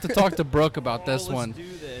practice. We'll have to talk to Brooke about this let's one. do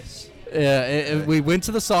this. Yeah, we went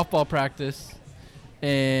to the softball practice,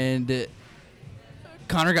 and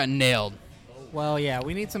Connor got nailed. Well, yeah,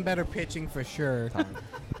 we need some better pitching for sure.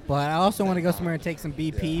 But I also want to go somewhere and take some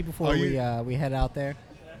BP before Are you- we head out there.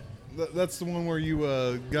 That's the one where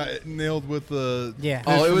you got nailed with the. Yeah.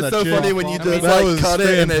 Oh, it from was that so chain. funny when you I just mean, that like was cut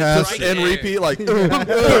it and it just fantastic. in repeat like.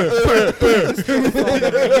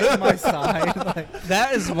 my side. Like,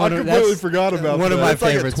 That is I one of completely that's forgot about one that. of my It's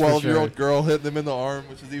like a favorites for 12-year-old sure. girl hitting them in the arm,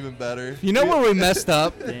 which is even better. You know where we messed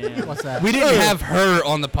up? Damn. what's that? We didn't have her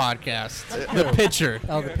on the podcast. The pitcher.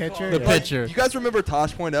 Oh, the picture. The Yeah. pitcher. You guys remember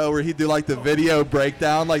Tosh.0 where he'd do like the video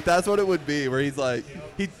breakdown? Like that's what it would be, where he's like,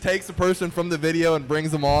 he takes a person from the video and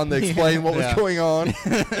brings them on to explain what was Yeah. going on.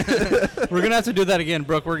 We're going to have to do that again,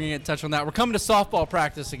 Brooke. We're going to get in touch on that. We're coming to softball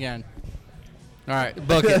practice again. All right,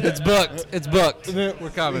 book it. It's booked. It's booked. And then We're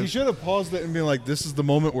coming. He should have paused it and been like, "This is the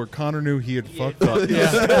moment where Connor knew he had fucked up."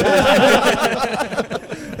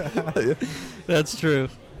 That's true.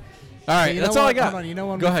 All right, You that's know all I what? got. Hold on, you know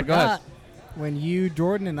when Go we ahead, go ahead. forgot? When you,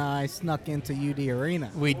 Jordan, and I snuck into UD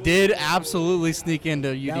Arena. We did absolutely sneak into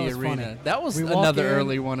UD That was Arena. funny. That was We walk another in,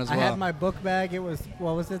 early one as well. I had my book bag. It was,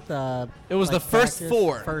 what was it? It was like the first practice?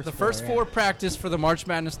 four. First the first yeah. four practice for the March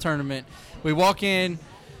Madness tournament. We walk in.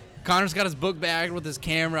 Connor's got his book bag with his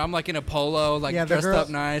camera. I'm like in a polo, like Yeah, the dressed girl- up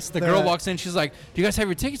nice. The the- girl walks in. She's like, "Do you guys have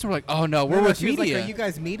your tickets?" And we're like, "Oh no, we're No, with she was media." like, "Are you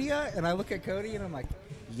guys media?" And I look at Cody and I'm like,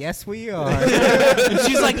 "Yes, we are." and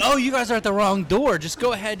she's like, "Oh, you guys are at the wrong door. Just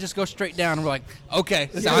go ahead. Just go straight down." And we're like,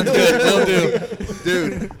 "Okay, sounds good. We'll do."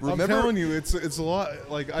 Dude, I'm remember telling you, it's a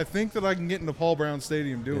lot. Like I think that I can get into Paul Brown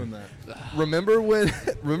Stadium doing that. remember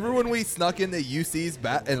when we snuck into UC's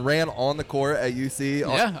bat and ran on the court at UC?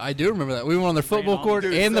 Yeah, I do remember that. We were on the football court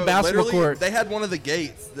Dude, and the so basketball literally, court. They had one of the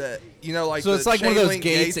gates that like. So the it's like one of chain those link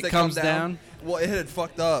gates that come comes down? Well, it had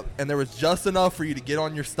fucked up, and there was just enough for you to get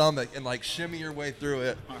on your stomach and like shimmy your way through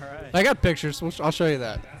it. All right. I got pictures. I'll show you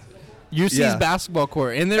that. UC's Yeah. basketball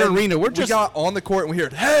court in their And arena. We're we just got on the court and we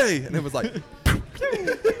heard "Hey!" and it was like.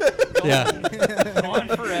 yeah. On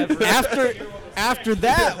forever. After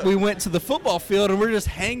that, we went to the football field and we're just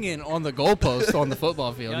hanging on the goalpost on the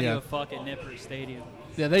football You field. don't give Yeah, a fuck at Nipper Stadium.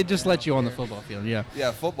 yeah, they just let you on the football field. Yeah.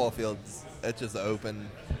 Yeah, football fields. It's just open.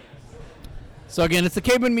 So again, it's the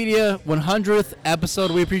Caveman Media 100th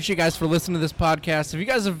episode. We appreciate you guys for listening to this podcast. If you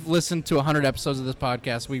guys have listened to 100 episodes of this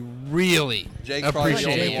podcast, we really Jake's probably the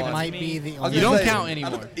appreciate only Jake it. one. might be the I was only. You gonna don't say, count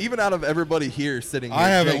anymore. Even out of everybody here sitting here, I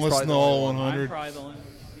haven't Jake's listened to probably the all only one. 100. I'm probably the only,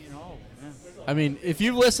 yeah. I mean, if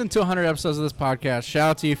you've listened to 100 episodes of this podcast, shout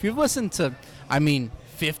out to you. If you've listened to,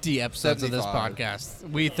 50 episodes of this 75. podcast,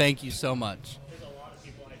 we thank you so much. There's a lot of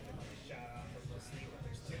people I need to shout out for listening.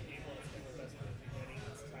 There's two people that were best of the beginning.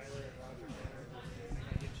 It's Tyler and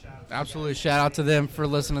Roger. Give shout out to Absolutely, shout out to them for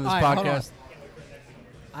listening to this All right, hold on. podcast.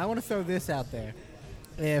 I want to throw this out there.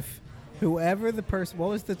 If whoever the person, what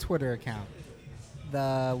was the Twitter account?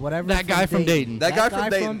 The whatever. That guy from Dayton. That guy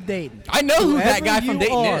from Dayton. I know who that Whoever guy from you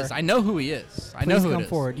Dayton are, is. I know who he is. I know Please who it come is.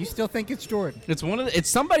 forward. You still think it's Jordan? It's it's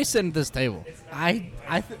somebody sitting at this table.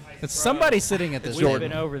 It's somebody sitting at this We've table.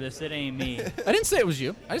 been over this. It ain't me. I didn't say it was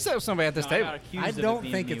you. I just said it was somebody at this No, I table. got accused I of it don't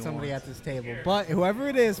being think me it's somebody once. at this table. But whoever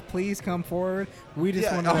it is, please come forward. We just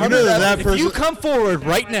Yeah, want I to You know know that If person. you come forward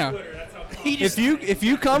right now, if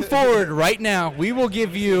you come forward right now, we will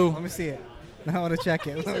give you. Let me see it. I want to check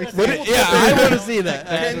it. Let me see it. Yeah, I want to see that.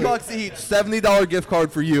 $10 each, $70 gift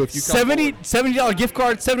card for you if you come forward. $70 gift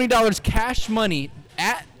card, $70 cash money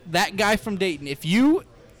at that guy from Dayton. If you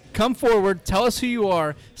come forward, tell us who you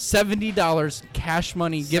are, $70 cash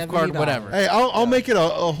money, gift card, $70. whatever. Hey, I'll make it a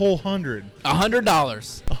whole $100. $100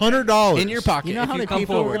 $100 in your pocket. You know if how you many come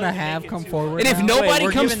people forward. we're gonna have come forward? And if now? nobody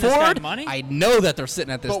we're comes giving this guy forward, money? I know that they're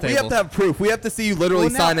sitting at this But table. we have to have proof. We have to see you literally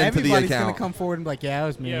well, now sign into the everybody's account. gonna come forward and be like, "Yeah, it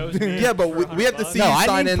was me." Yeah, it was me. Yeah, but we have to see no, you I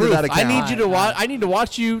sign need into proof. that account. I need you to watch. Alright. I need to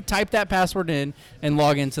watch you type that password in and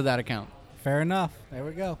log into that account. Fair enough. There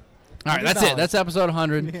we go. All right, that's it. $100. That's episode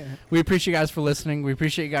 100. Yeah. We appreciate you guys for listening. We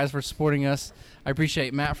appreciate you guys for supporting us. I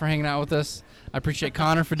appreciate Matt for hanging out with us. I appreciate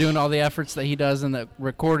Connor for doing all the efforts that he does in the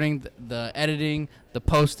recording, the editing, the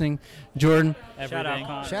posting. Jordan, Shout out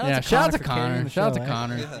Connor. Shout out to Connor. for shout out to carrying Connor. the Shout out show, to eh?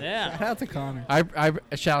 Connor. Yeah. Shout out to Connor.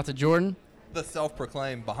 I shout out to Jordan. The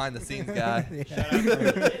self-proclaimed behind-the-scenes guy.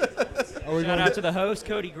 Are we Shout gonna out to the host,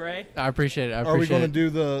 Cody Gray. I appreciate it. I Are we appreciate gonna it. do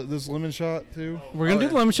this lemon shot too? We're gonna do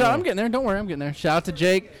the lemon shot. I'm getting there. Don't worry, I'm getting there. Shout out to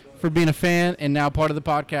Jake for being a fan and now part of the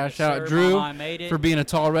podcast. Shout out Sir, Drew Mama, I made it. for being a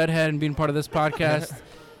tall redhead and being part of this podcast.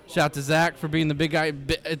 Shout out to Zach for being the big guy.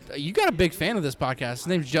 You got a big fan of this podcast. His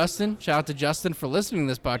name's Justin. Shout out to Justin for listening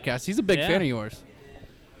to this podcast. He's a big Yeah. fan of yours.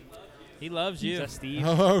 He loves you. Steve.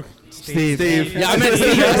 Oh, Steve. Yeah, I meant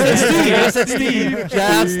Steve. I said Steve. Shout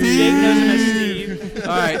out Jake knows him as Steve. Steve. All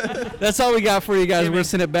right, that's all we got for you guys. We're gonna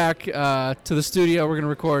send it back to the studio. We're gonna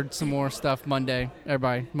record some more stuff Monday.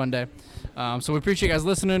 Everybody, Monday. So we appreciate you guys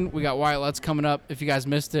listening. We got Wyatt Lutz coming up. If you guys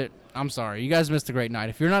missed it, I'm sorry. You guys missed a great night.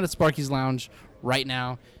 If you're not at Sparky's Lounge right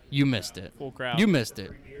now, You missed it. Full crowd. You missed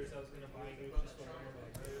it.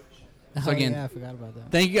 So again, yeah, I forgot about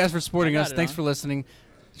that. thank you guys for supporting I got us. it Thanks on. for listening.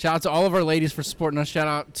 Shout out to all of our ladies for supporting us. Shout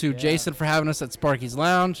out to Jason for having us at Sparky's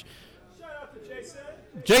Lounge.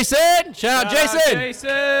 Jason! Shout out Jason!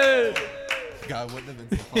 Jason! Guy wouldn't have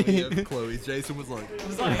been so funny if Chloe's. Jason was like, dude,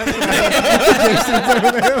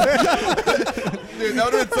 that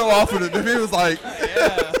would have been so awesome if he was like,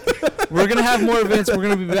 We're going to have more events. We're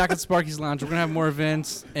going to be back at Sparky's Lounge. We're going to have more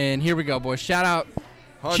events. And here we go, boys. Shout out.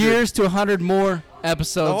 100. Cheers to 100 more No,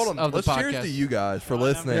 episodes hold on. of the Let's podcast. cheers to you guys for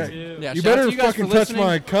listening. Yeah, You shout out better to you guys fucking for touch listening.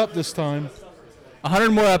 my cup this time.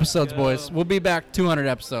 100 more episodes, boys. We'll be back 200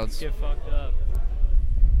 episodes. Get fucked up.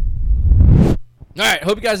 All right,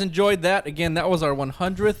 hope you guys enjoyed that. Again, that was our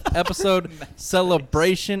 100th episode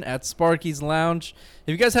celebration at Sparky's Lounge.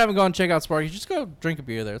 If you guys haven't gone check out Sparky's, just go drink a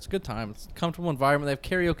beer there. It's a good time. It's a comfortable environment. They have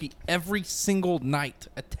karaoke every single night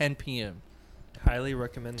at 10 p.m. Highly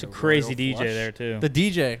recommend. It's a the crazy Royal DJ Flush. there, too. The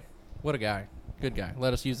DJ, what a guy. Good guy.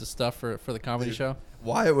 Let us use the stuff for the comedy Dude. show.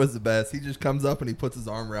 Wyatt was the best. He just comes up and he puts his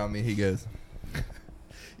arm around me. He goes,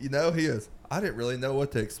 he goes, I didn't really know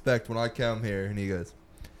what to expect when I come here. And he goes,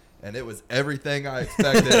 and it was everything I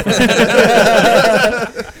expected.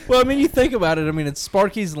 Well, I mean, you think about it. I mean, it's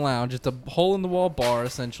Sparky's Lounge. It's a hole-in-the-wall bar,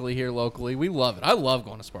 essentially, here locally. We love it. I love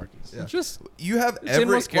going to Sparky's. Yeah. It's just, You have it's in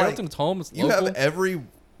every West Carrollton. It's home. It's you local. have every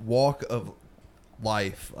walk of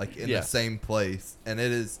life like in Yeah. the same place, and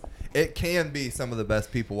it can be some of the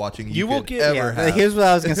best people watching You will could get- ever Yeah, have. here's what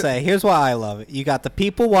I was gonna say. Here's why I love it. You got the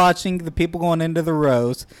people watching, the people going into the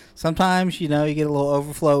rows. Sometimes you get a little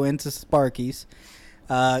overflow into Sparky's.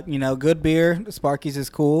 Good beer. Sparky's is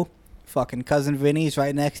cool. Fucking Cousin Vinny's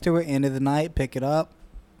right next to it. End of the night, pick it up.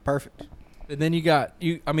 Perfect. And then you got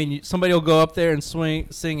somebody will go up there and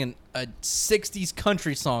sing a 60s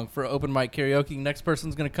country song for open mic karaoke. Next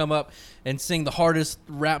person's gonna come up and sing the hardest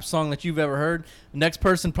rap song that you've ever heard. Next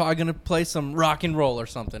person probably gonna play some rock and roll or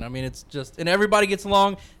something. I mean, it's just, and everybody gets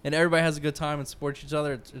along and everybody has a good time and supports each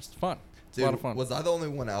other. It's fun. It's a lot of fun. Was I the only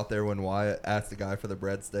one out there when Wyatt asked the guy for the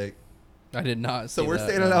breadsteak? I did not. So see we're that,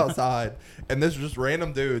 standing no. outside, and this just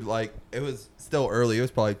random dude, like, it was still early. It was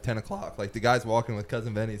probably 10 o'clock. Like, the guy's walking with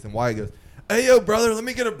Cousin Vinny's, and Wyatt goes, hey, yo, brother, let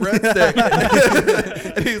me get a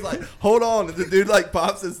breadstick. And he's like, hold on. And the dude, like,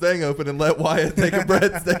 pops his thing open and let Wyatt take a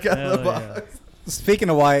breadstick out of the Hell yeah. box. Speaking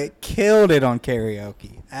of Wyatt, killed it on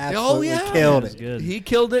karaoke. Absolutely killed That was it. good. He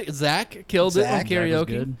killed it. Zach killed it on Zach, That was karaoke.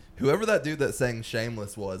 good. Whoever that dude that sang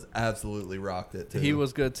Shameless was absolutely rocked it, too. He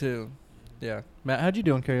was good too. Yeah. Matt, how'd you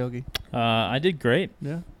do on karaoke? I did great.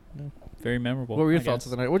 Yeah. Very memorable. What were your I thoughts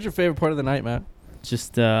guess. of the night? What's your favorite part of the night, Matt?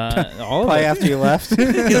 Just all of Probably it. after you left. When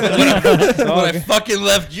I fucking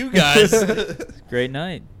left you guys. Great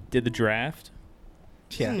night. Did the draft.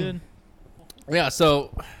 Yeah. Good. Yeah,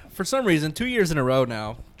 so for some reason, 2 years in a row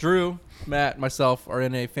now, Drew, Matt, myself are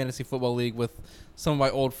in a fantasy football league with some of my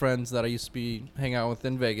old friends that I used to be hanging out with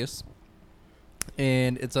in Vegas.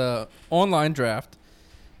 And it's a online draft.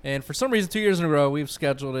 And for some reason, 2 years in a row, we've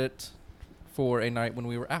scheduled it for a night when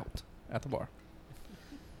we were out at the bar.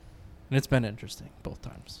 And it's been interesting both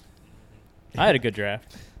times. I had a good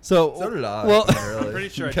draft. So So did I. Well, really. I'm pretty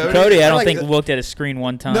sure I Cody, I don't like think the- looked at his screen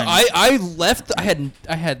one time. No, I left. I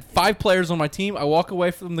had 5 players on my team. I walk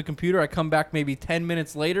away from the computer. I come back maybe 10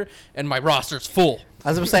 minutes later, and my roster's full. I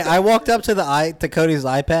was gonna say I walked up to to Cody's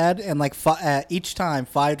iPad and like each time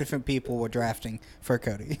 5 different people were drafting for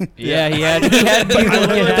Cody. Yeah, he had people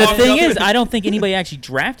looking at. The thing is, I don't think anybody actually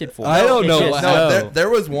drafted for him. I don't It's know just- what- No, Oh. there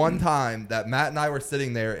was one time that Matt and I were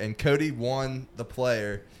sitting there, and Cody won the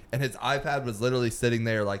player, and his iPad was literally sitting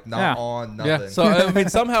there, like, not Yeah. on, nothing. Yeah. So I mean,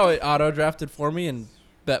 somehow it auto drafted for me, and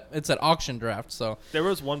that it's an auction draft. So There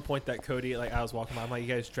was one point that Cody, like, I was walking by, I'm like, you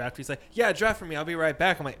guys draft? He's like, yeah, draft for me. I'll be right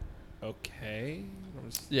back. I'm like, okay. I'm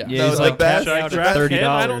just- yeah. Yeah, No, he's the like best- cash out the at best- $30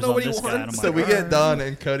 I don't know on what he this guy. And I'm wants. So like, we get "Alright." done,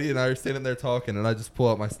 and Cody and I are standing there talking, and I just pull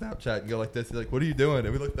out my Snapchat and go like this. He's like, what are you doing?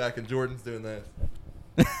 And we look back, and Jordan's doing this.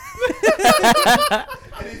 And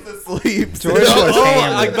he's asleep. George was I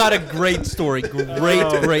hammered. got a great story.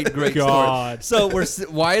 Great God. story.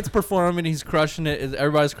 So Wyatt's performing. He's crushing it.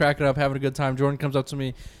 Everybody's cracking up, having a good time. Jordan comes up to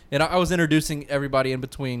me, and I was introducing everybody in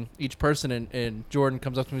between each person, and Jordan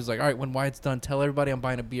comes up to me. He's like, all right, when Wyatt's done, tell everybody I'm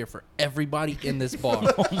buying a beer for everybody in this bar.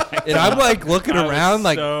 And I'm like looking I was around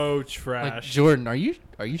like trash. Jordan, are you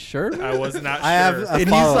sure? I was not sure. I have a And he's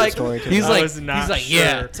follow-up like, story to he's that. I like, was not he's like, sure.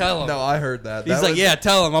 yeah, tell him. No, I heard that. He's That like, was- yeah,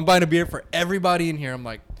 tell him I'm buying a beer for everybody in here. I'm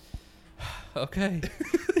like, Okay.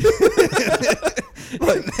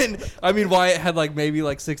 And then, I mean, Wyatt had like maybe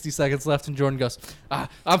like 60 seconds left, and Jordan goes,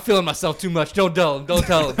 I'm feeling myself too much. Don't tell him. Don't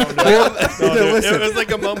tell him. Don't tell him. No, dude, it was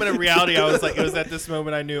like a moment of reality. I was like, it was at this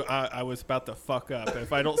moment I knew I was about to fuck up.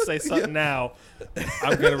 If I don't say something now,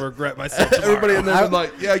 I'm gonna regret myself tomorrow. Everybody in there was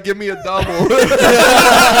like, yeah, give me a double.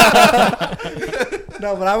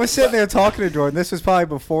 No, but I was sitting there talking to Jordan. This was probably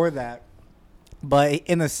before that. But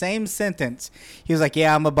in the same sentence, he was like,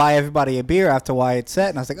 yeah, I'm going to buy everybody a beer after Wyatt's set.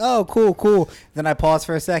 And I was like, oh, cool. Then I paused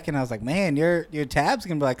for a second. I was like, man, your tab's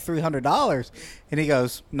going to be like $300. And he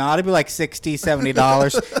goes, no, it'll be like $60,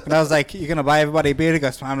 $70. And I was like, you're going to buy everybody a beer? He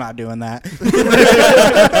goes, I'm not doing that.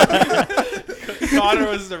 Connor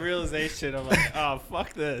was the realization. I'm like, oh,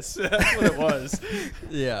 fuck this. That's what it was.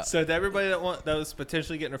 Yeah. So to everybody that was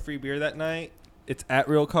potentially getting a free beer that night, it's at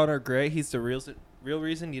Real Connor Gray. He's the real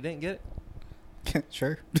reason you didn't get it.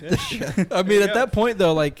 Sure. I mean, at that point,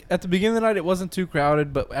 though, like, at the beginning of the night, it wasn't too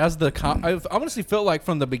crowded. But as I honestly felt like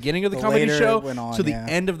from the beginning of the comedy later show it went on, to the yeah.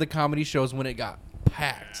 end of the comedy show is when it got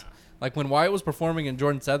packed. Like, when Wyatt was performing and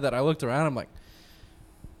Jordan said that, I looked around. I'm like,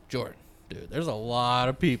 Jordan, dude, there's a lot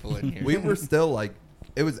of people in here. We were still like,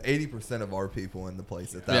 it was 80% of our people in the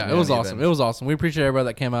place at that Yeah, it was awesome. It was awesome. We appreciate everybody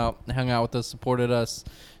that came out, hung out with us, supported us,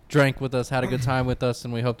 drank with us, had a good time with us,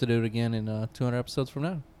 and we hope to do it again in 200 episodes from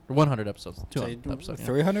now. Or 100 episodes. 200 episodes.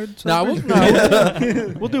 300? No, we'll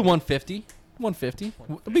do 150. 150.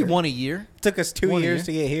 It'll be one a year. Took us 2 1 years year.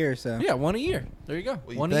 to get here, so. Yeah, one a year. There you go.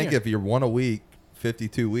 Well, one you a think year. if you're one a week,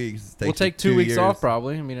 52 weeks, We'll take 2 weeks off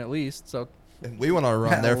probably. I mean, at least. So And we went on a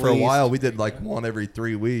run there At for a least. while. We did like one every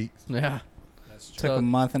 3 weeks. yeah. Took a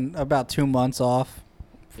month and about 2 months off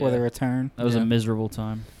for Yeah. the return. That was Yeah. a miserable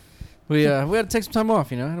time. We had to take some time off.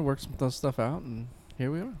 Had to work some of stuff out, and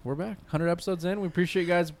here we are. We're back. 100 episodes in. We appreciate you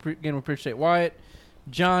guys. Again, we appreciate Wyatt,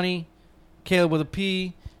 Johnny, Caleb with a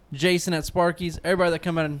P, Jason at Sparky's, everybody that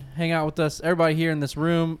come out and hang out with us, everybody here in this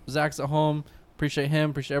room. Zach's at home. Appreciate him.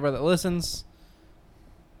 Appreciate everybody that listens.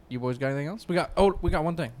 You boys got anything else? We got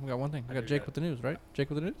one thing. We got Jake with the news, right? Jake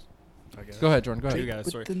with the news? Go ahead, Jordan. Go ahead. You got a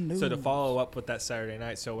story. With the So to news. follow up with that Saturday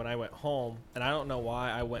night, so when I went home, and I don't know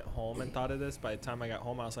why I went home and thought of this. By the time I got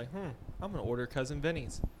home, I was like, I'm gonna order Cousin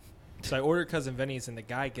Vinny's. So I ordered Cousin Vinny's, and the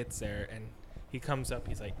guy gets there, and he comes up.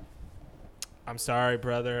 He's like, I'm sorry,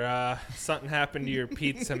 brother. Something happened to your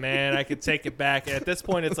pizza, man. I could take it back. And at this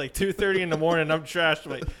point, it's like 2:30 in the morning. I'm trashed.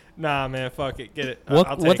 I'm like, nah, man, fuck it. Get it. I'll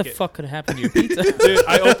What take the it. fuck could have happened to your pizza? Dude,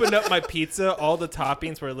 I opened up my pizza. All the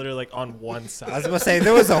toppings were literally like on one side. I was going to say,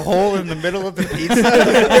 there was a hole in the middle of the pizza.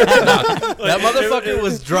 That motherfucker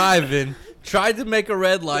was driving, tried to make a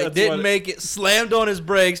red light, That's didn't what- make it, slammed on his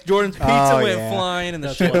brakes. Jordan's pizza Oh, went yeah. flying, and the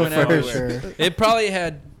That's shit what went it For everywhere. sure. It probably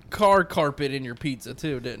had car carpet in your pizza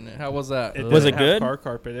too, didn't it? How was that? It Was didn't it have good? Car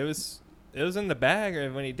carpet. It was in the bag,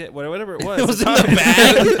 or when he did whatever it was. It was in the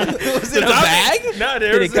bag. It was in a bag. No,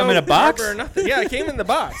 there Did was it come no in a box? rubber or nothing. Yeah, it came in the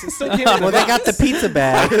box. It still came in the Well, box. they got the pizza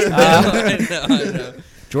bag. I know.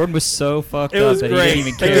 Jordan was so fucked It up was that great. he didn't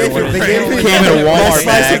even They care gave what him- it they gave was. him- Came in a Walmart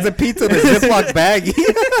Slices bag. of pizza in a Ziploc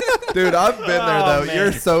baggie. Dude, I've been there Oh, though. man.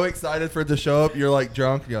 You're so excited for it to show up. You're like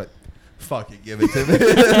drunk. And you're like, fuck it, give it to me.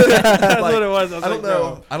 That's Like, what it was. I was I like, don't know.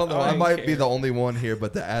 bro, I don't know. I don't might care. be the only one here,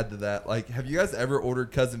 but to add to that, like, have you guys ever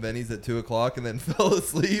ordered Cousin Benny's at 2:00 and then fell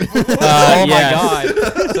asleep? Oh my yes.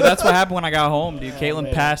 god! So that's what happened when I got home, dude. Caitlin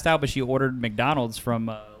man. passed out, but she ordered McDonald's from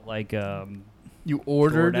You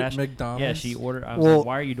ordered DoorDash. McDonald's? Yeah, she ordered. I was Well- like,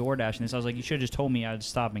 "Why are you door dashing this?" I was like, "You should have just told me I'd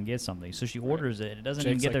stop and get something." So she orders it. It doesn't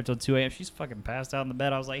even Jake's get there like- till 2 a.m. She's fucking passed out in the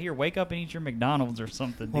bed. I was like, "Here, wake up and eat your McDonald's or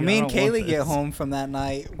something." Well, dude. me I and don't want Kaylee get this." home from that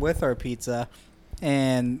night with our pizza,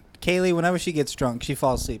 and Kaylee, whenever she gets drunk, she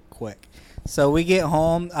falls asleep quick. So we get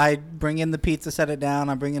home, I bring in the pizza, set it down,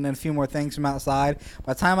 I bring in a few more things from outside.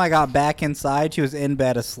 By the time I got back inside, she was in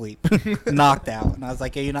bed asleep, knocked out. And I was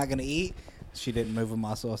like, "Hey, you're not going to eat?" She didn't move a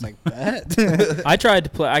muscle. I was like, "Bet." I tried to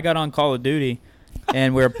play. I got on Call of Duty,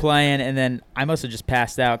 and we were playing, and then I must have just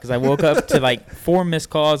passed out because I woke up to like 4 missed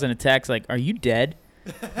calls and a text like, "Are you dead?"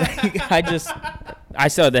 I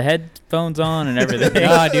still had the headphones on and everything.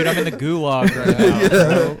 Nah, dude, I'm in the gulag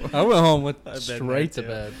right now. I went home with I've been straight to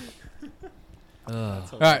there, too. bed.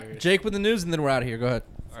 That's All right, hilarious. Jake with the news, and then we're out of here. Go ahead.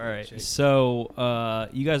 All right, so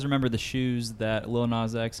you guys remember the shoes that Lil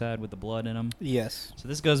Nas X had with the blood in them? Yes. So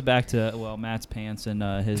this goes back to Matt's pants and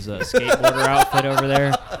his skateboarder outfit over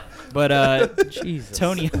there. But Jesus.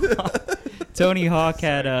 Tony Hawk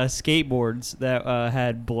had skateboards that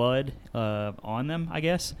had blood on them, I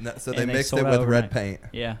guess. No, so And they mixed sold it out with overnight. red paint.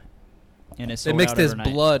 Yeah, and it They sold mixed out his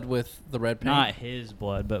overnight. blood with the red paint. Not his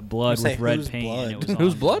blood, but blood Say with red whose paint. blood? And it was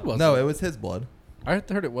Whose on blood them. was No, it? it was his blood. I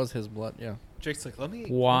heard it was his blood. Yeah. Jake's like, let me.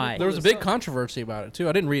 Why? There was a big controversy about it too.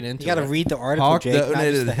 I didn't read into You got to it. read the article, Hawk Jake, not just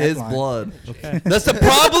donated the his headline. blood. That's the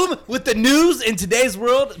problem with the news in today's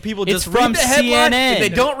world. People It's just from read the headline CNN. and they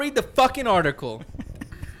don't read the fucking article.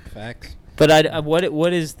 Facts. But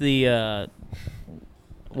what is the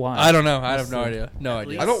why? I don't know. I have no idea. No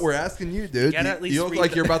idea. I don't. We're asking you, dude. gotta at least You look read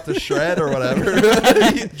like the- you're about to shred or whatever.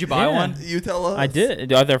 Did you buy Yeah. one? You tell us. I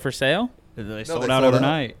did. Are they for sale? They sold sold out out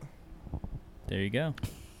overnight. There you go.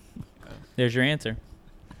 There's your answer.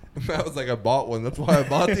 I was like, I bought one. That's why I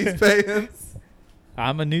bought these pants.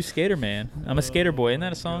 I'm a new skater man. I'm a skater boy. Isn't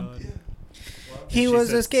that a song? He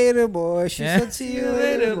was a skater boy. She Yeah. said, "See you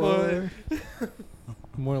later, boy."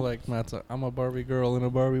 More like Matt's. I'm a Barbie girl in a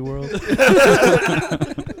Barbie world.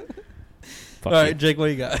 Fuck All you. right, Jake, what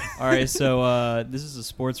do you got? All right, so this is a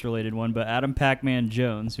sports-related one, but Adam Pac-Man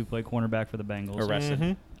Jones, who played cornerback for the Bengals.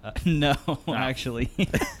 Arrested. No, actually.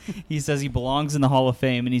 He says he belongs in the Hall of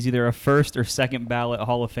Fame, and he's either a first or second ballot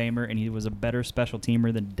Hall of Famer, and he was a better special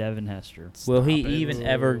teamer than Devin Hester. Will he Stop it. even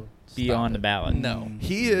ever be Stop on it. the ballot? No.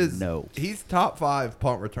 He is. No. He's top 5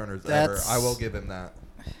 punt returners ever. That's- I will give him that.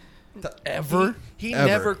 Ever? He Ever.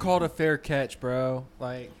 never called a fair catch, bro.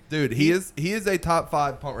 Like, Dude, he is a top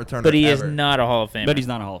 5 punt returner. But he is ever. not a Hall of Famer. But he's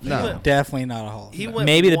not a Hall of Famer. No. Definitely not a Hall of he Famer. went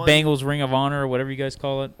Maybe the one- Bengals Ring of Honor or whatever you guys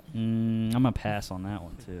call it. I'm going to pass on that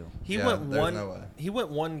one, too. He Yeah, went there's one. no way. He went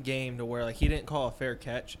one game to where like he didn't call a fair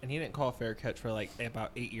catch, and he didn't call a fair catch for like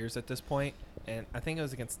about 8 years at this point. And I think it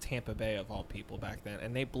was against Tampa Bay of all people back then,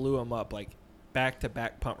 and they blew him up like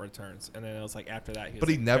back-to-back punt returns. And then it was like after that, But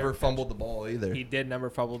he like, never fair catch. fumbled the ball either. He did never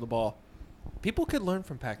fumble the ball. People could learn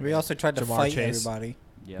from Pac-Man. We also tried to Jamar fight Chase. everybody.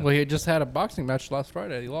 Yeah. Well, he just had a boxing match last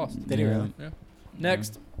Friday. He lost. Did he really? Yeah.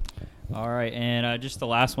 Next. All right, and just the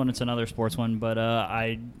last one. It's another sports one, but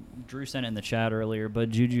Drew sent it in the chat earlier. But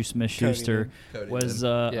Juju Smith-Schuster Cody was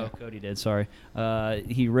did. Yeah. Cody did. Sorry,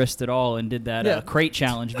 he risked it all and did that Yeah. crate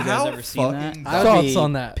challenge. Have you guys How ever seen that? fucking I'd Thoughts be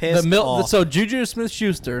on that? pissed off. So Juju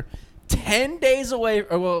Smith-Schuster, 10 days away.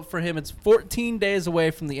 Or well, for him, it's 14 days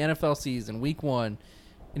away from the NFL season, Week 1,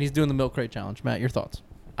 and he's doing the milk crate challenge. Matt, your thoughts?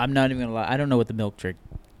 I'm not even gonna lie. I don't know what the milk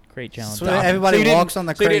crate challenge. So is. everybody you didn't- walks on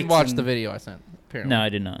the so you crates. didn't watch and- the video I sent. Apparently. No, I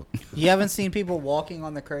did not. You haven't seen people walking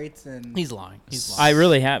on the crates and He's lying. He's I lying.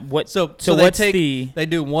 really have. What? So So they what's take, the? They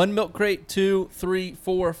do 1 milk crate, 2, 3,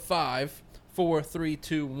 4, 5, 4, 3,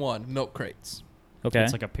 2, 1 milk crates. Okay.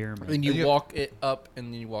 It's like a pyramid. And you And you- walk it up and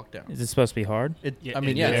then you walk down. Is it supposed to be hard? It, Yeah, I mean,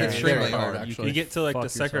 it- yeah, it's it's extremely very hard, hard. actually. You get to like Fuck the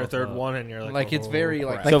second or yourself third up. one, and you're like, Like, it's very,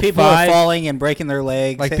 like- crap. like So people 5 are falling and breaking their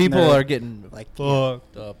legs. Like hitting people their- are getting like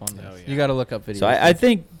fucked up on this. Oh, yeah. You got to look up videos. So I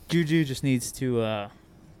think Juju just needs to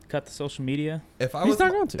cut the social media. If I He's was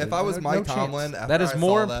not going to. if I was No Mike chance. Tomlin, after That is I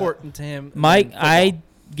more saw that- important to him. Mike, than I football.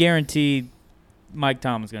 guarantee Mike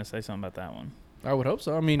Tomlin's gonna say something about that one. I would hope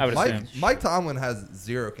so. I mean, I would Mike, assume. Mike Tomlin has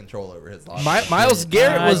zero control over his life. Miles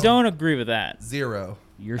Garrett I was don't agree with that. Zero.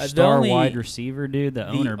 Your the star only- wide receiver, dude. The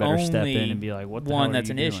owner better step in only and be like, "What the one hell that's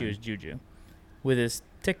are an you issue doing?" is Juju with his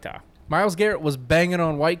TikTok. Miles Garrett was banging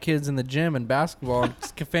on white kids in the gym in basketball. And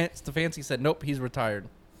Stefanski said, "Nope, he's retired."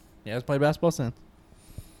 Yeah, he's played basketball since.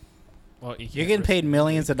 Well, You're getting paid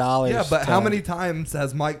millions of dollars. Yeah, but to- how many times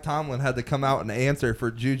has Mike Tomlin had to come out and answer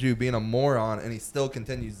for Juju being a moron, and he still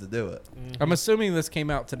continues to do it? I'm assuming this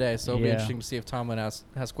came out today, so it'll be Yeah. interesting to see if Tomlin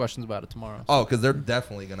has questions about it tomorrow. Oh, because they're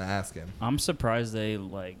definitely gonna ask him. I'm surprised they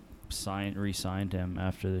like re-signed him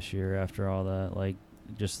after this year. After all that, like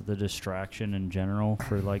just the distraction in general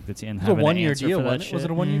for like the team. It was a 1-year deal, wasn't it? Was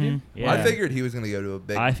it a 1-year deal? Yeah. I figured he was gonna go to a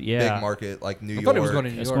big, yeah. big market like New I York. thought he was going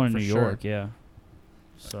to New It's York. going to for New sure. York, yeah.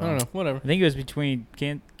 So I don't know. Whatever. I think it was between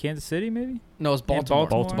Kansas City, maybe. No, it's Yeah, Baltimore.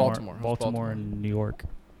 Baltimore, It was Baltimore. and New York.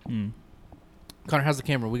 Connor, how's the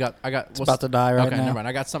camera? I got. It's about to die right okay, now. never mind.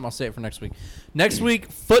 I got something. I'll say it for next week. Next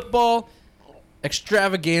week, football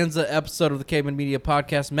extravaganza episode of the Caveman Media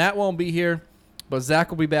Podcast. Matt won't be here, but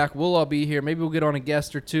Zach will be back. We'll all be here. Maybe we'll get on a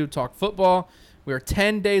guest or two, talk football. We are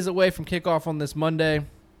 10 days away from kickoff on this Monday,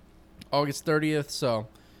 August 30th. So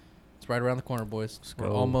it's right around the corner, boys. We're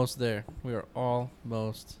go. almost there. We are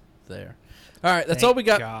almost there. All right, that's all we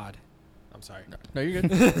got. God, I'm sorry. No, you're good.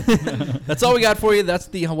 That's all we got for you. That's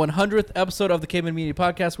the 100th episode of the Caveman Media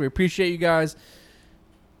Podcast. We appreciate you guys.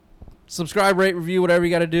 Subscribe, rate, review, whatever you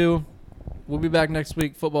got to do. We'll be back next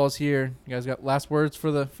week. Football's here. You guys got last words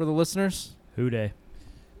for the listeners? Who day?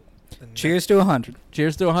 Cheers to 100.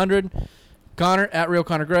 Cheers to 100. Connor, at Real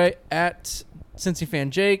Connor Gray, at Cincy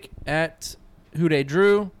Fan Jake, at Houday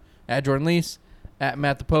Drew, at Jordan Lease, at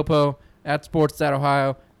Matt the Popo, at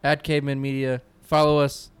Sports.Ohio, at Caveman Media. Follow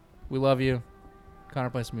us. We love you. Connor,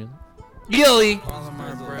 play some music. Gilly!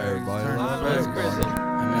 Everybody.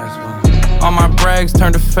 Nice one. All my brags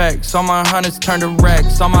turn to facts, all my hundreds turn to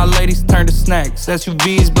racks, all my ladies turn to snacks.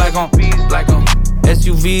 SUVs black on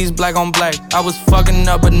SUVs black on black. I was fucking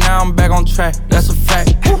up, but now I'm back on track. That's a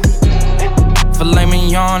fact. Filet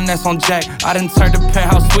mignon, that's on Jack. I done turned the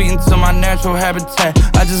penthouse suite into my natural habitat.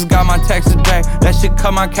 I just got my taxes back. That shit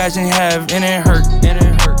cut my cash in half, and it hurt.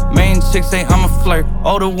 Main chicks say I'm a flirt.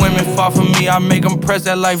 Older women fall for me, I make them press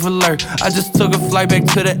that life alert. I just took a flight back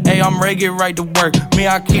to the A, I'm ready to get right to work. Me,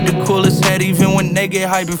 I keep the coolest head even when they get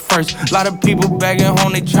hyped at first. Lot of people back at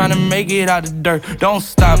home, they tryna make it out the dirt. Don't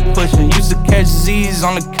stop pushing, used to catch Z's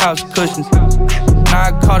on the couch cushions. Now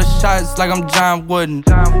I call the shots like I'm John Wooden.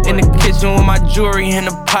 In the kitchen with my jewelry in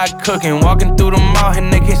the pot cooking. Walking through the mall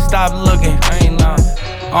and they can't stop looking. I ain't lying.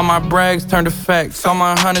 All my brags turn to facts, all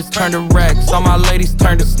my hundreds turn to racks, all my ladies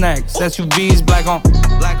turn to snacks. SUVs black on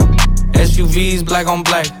SUVs black on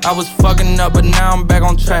black. I was fucking up, but now I'm back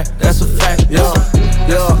on track. That's a fact. Yeah.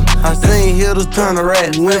 I seen hitters turn to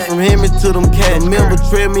rats. Went from him to them cats. Remember,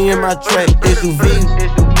 tread me in my track.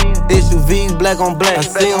 SUVs black on black. I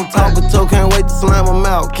see them talk a toe, can't wait to slam them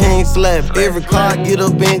out. King slap. Every car I get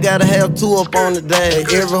up in, gotta have two up on the dash.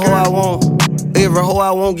 Every hoe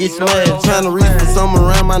I want get smashed. Tryna reach for something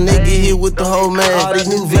around my nigga here with the whole man. All these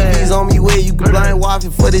new VVs on me where you can blind watch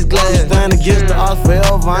it for this glass. Stand against the odds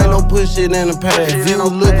forever, I ain't no push shit in the past. If you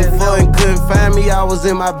was looking for and couldn't find me, I was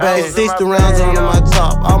in my bag. 60 rounds under my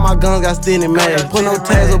top, all my guns got stinning mad. Put no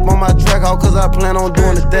tags up on my track, all cause I plan on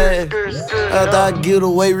doing the dash. After I get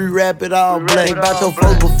away, re-rap it all black. Think about your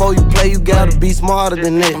folks before you play, you gotta be smarter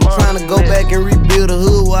than that. I'm tryna go back and rebuild the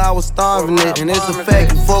hood where I was starving at. And it's a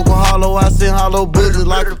fact, you fuck with hollow, I send hollow bullets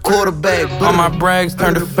like a quarterback. All my brags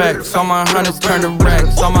turn to facts, all my hundreds turn to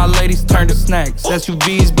racks, all my ladies turn to snacks.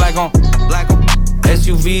 SUVs black on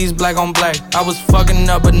SUVs black on black. I was fucking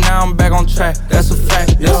up, but now I'm back on track. That's a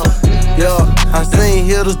fact. Yeah. I seen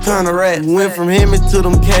hitters turn to rats. Went from him to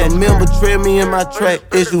them cats. Remember, tread me in my track.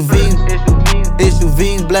 SUVs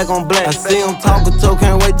black on black. I see them talk a toe,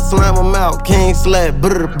 can't wait to slam them out. King slap.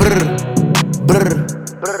 Brr.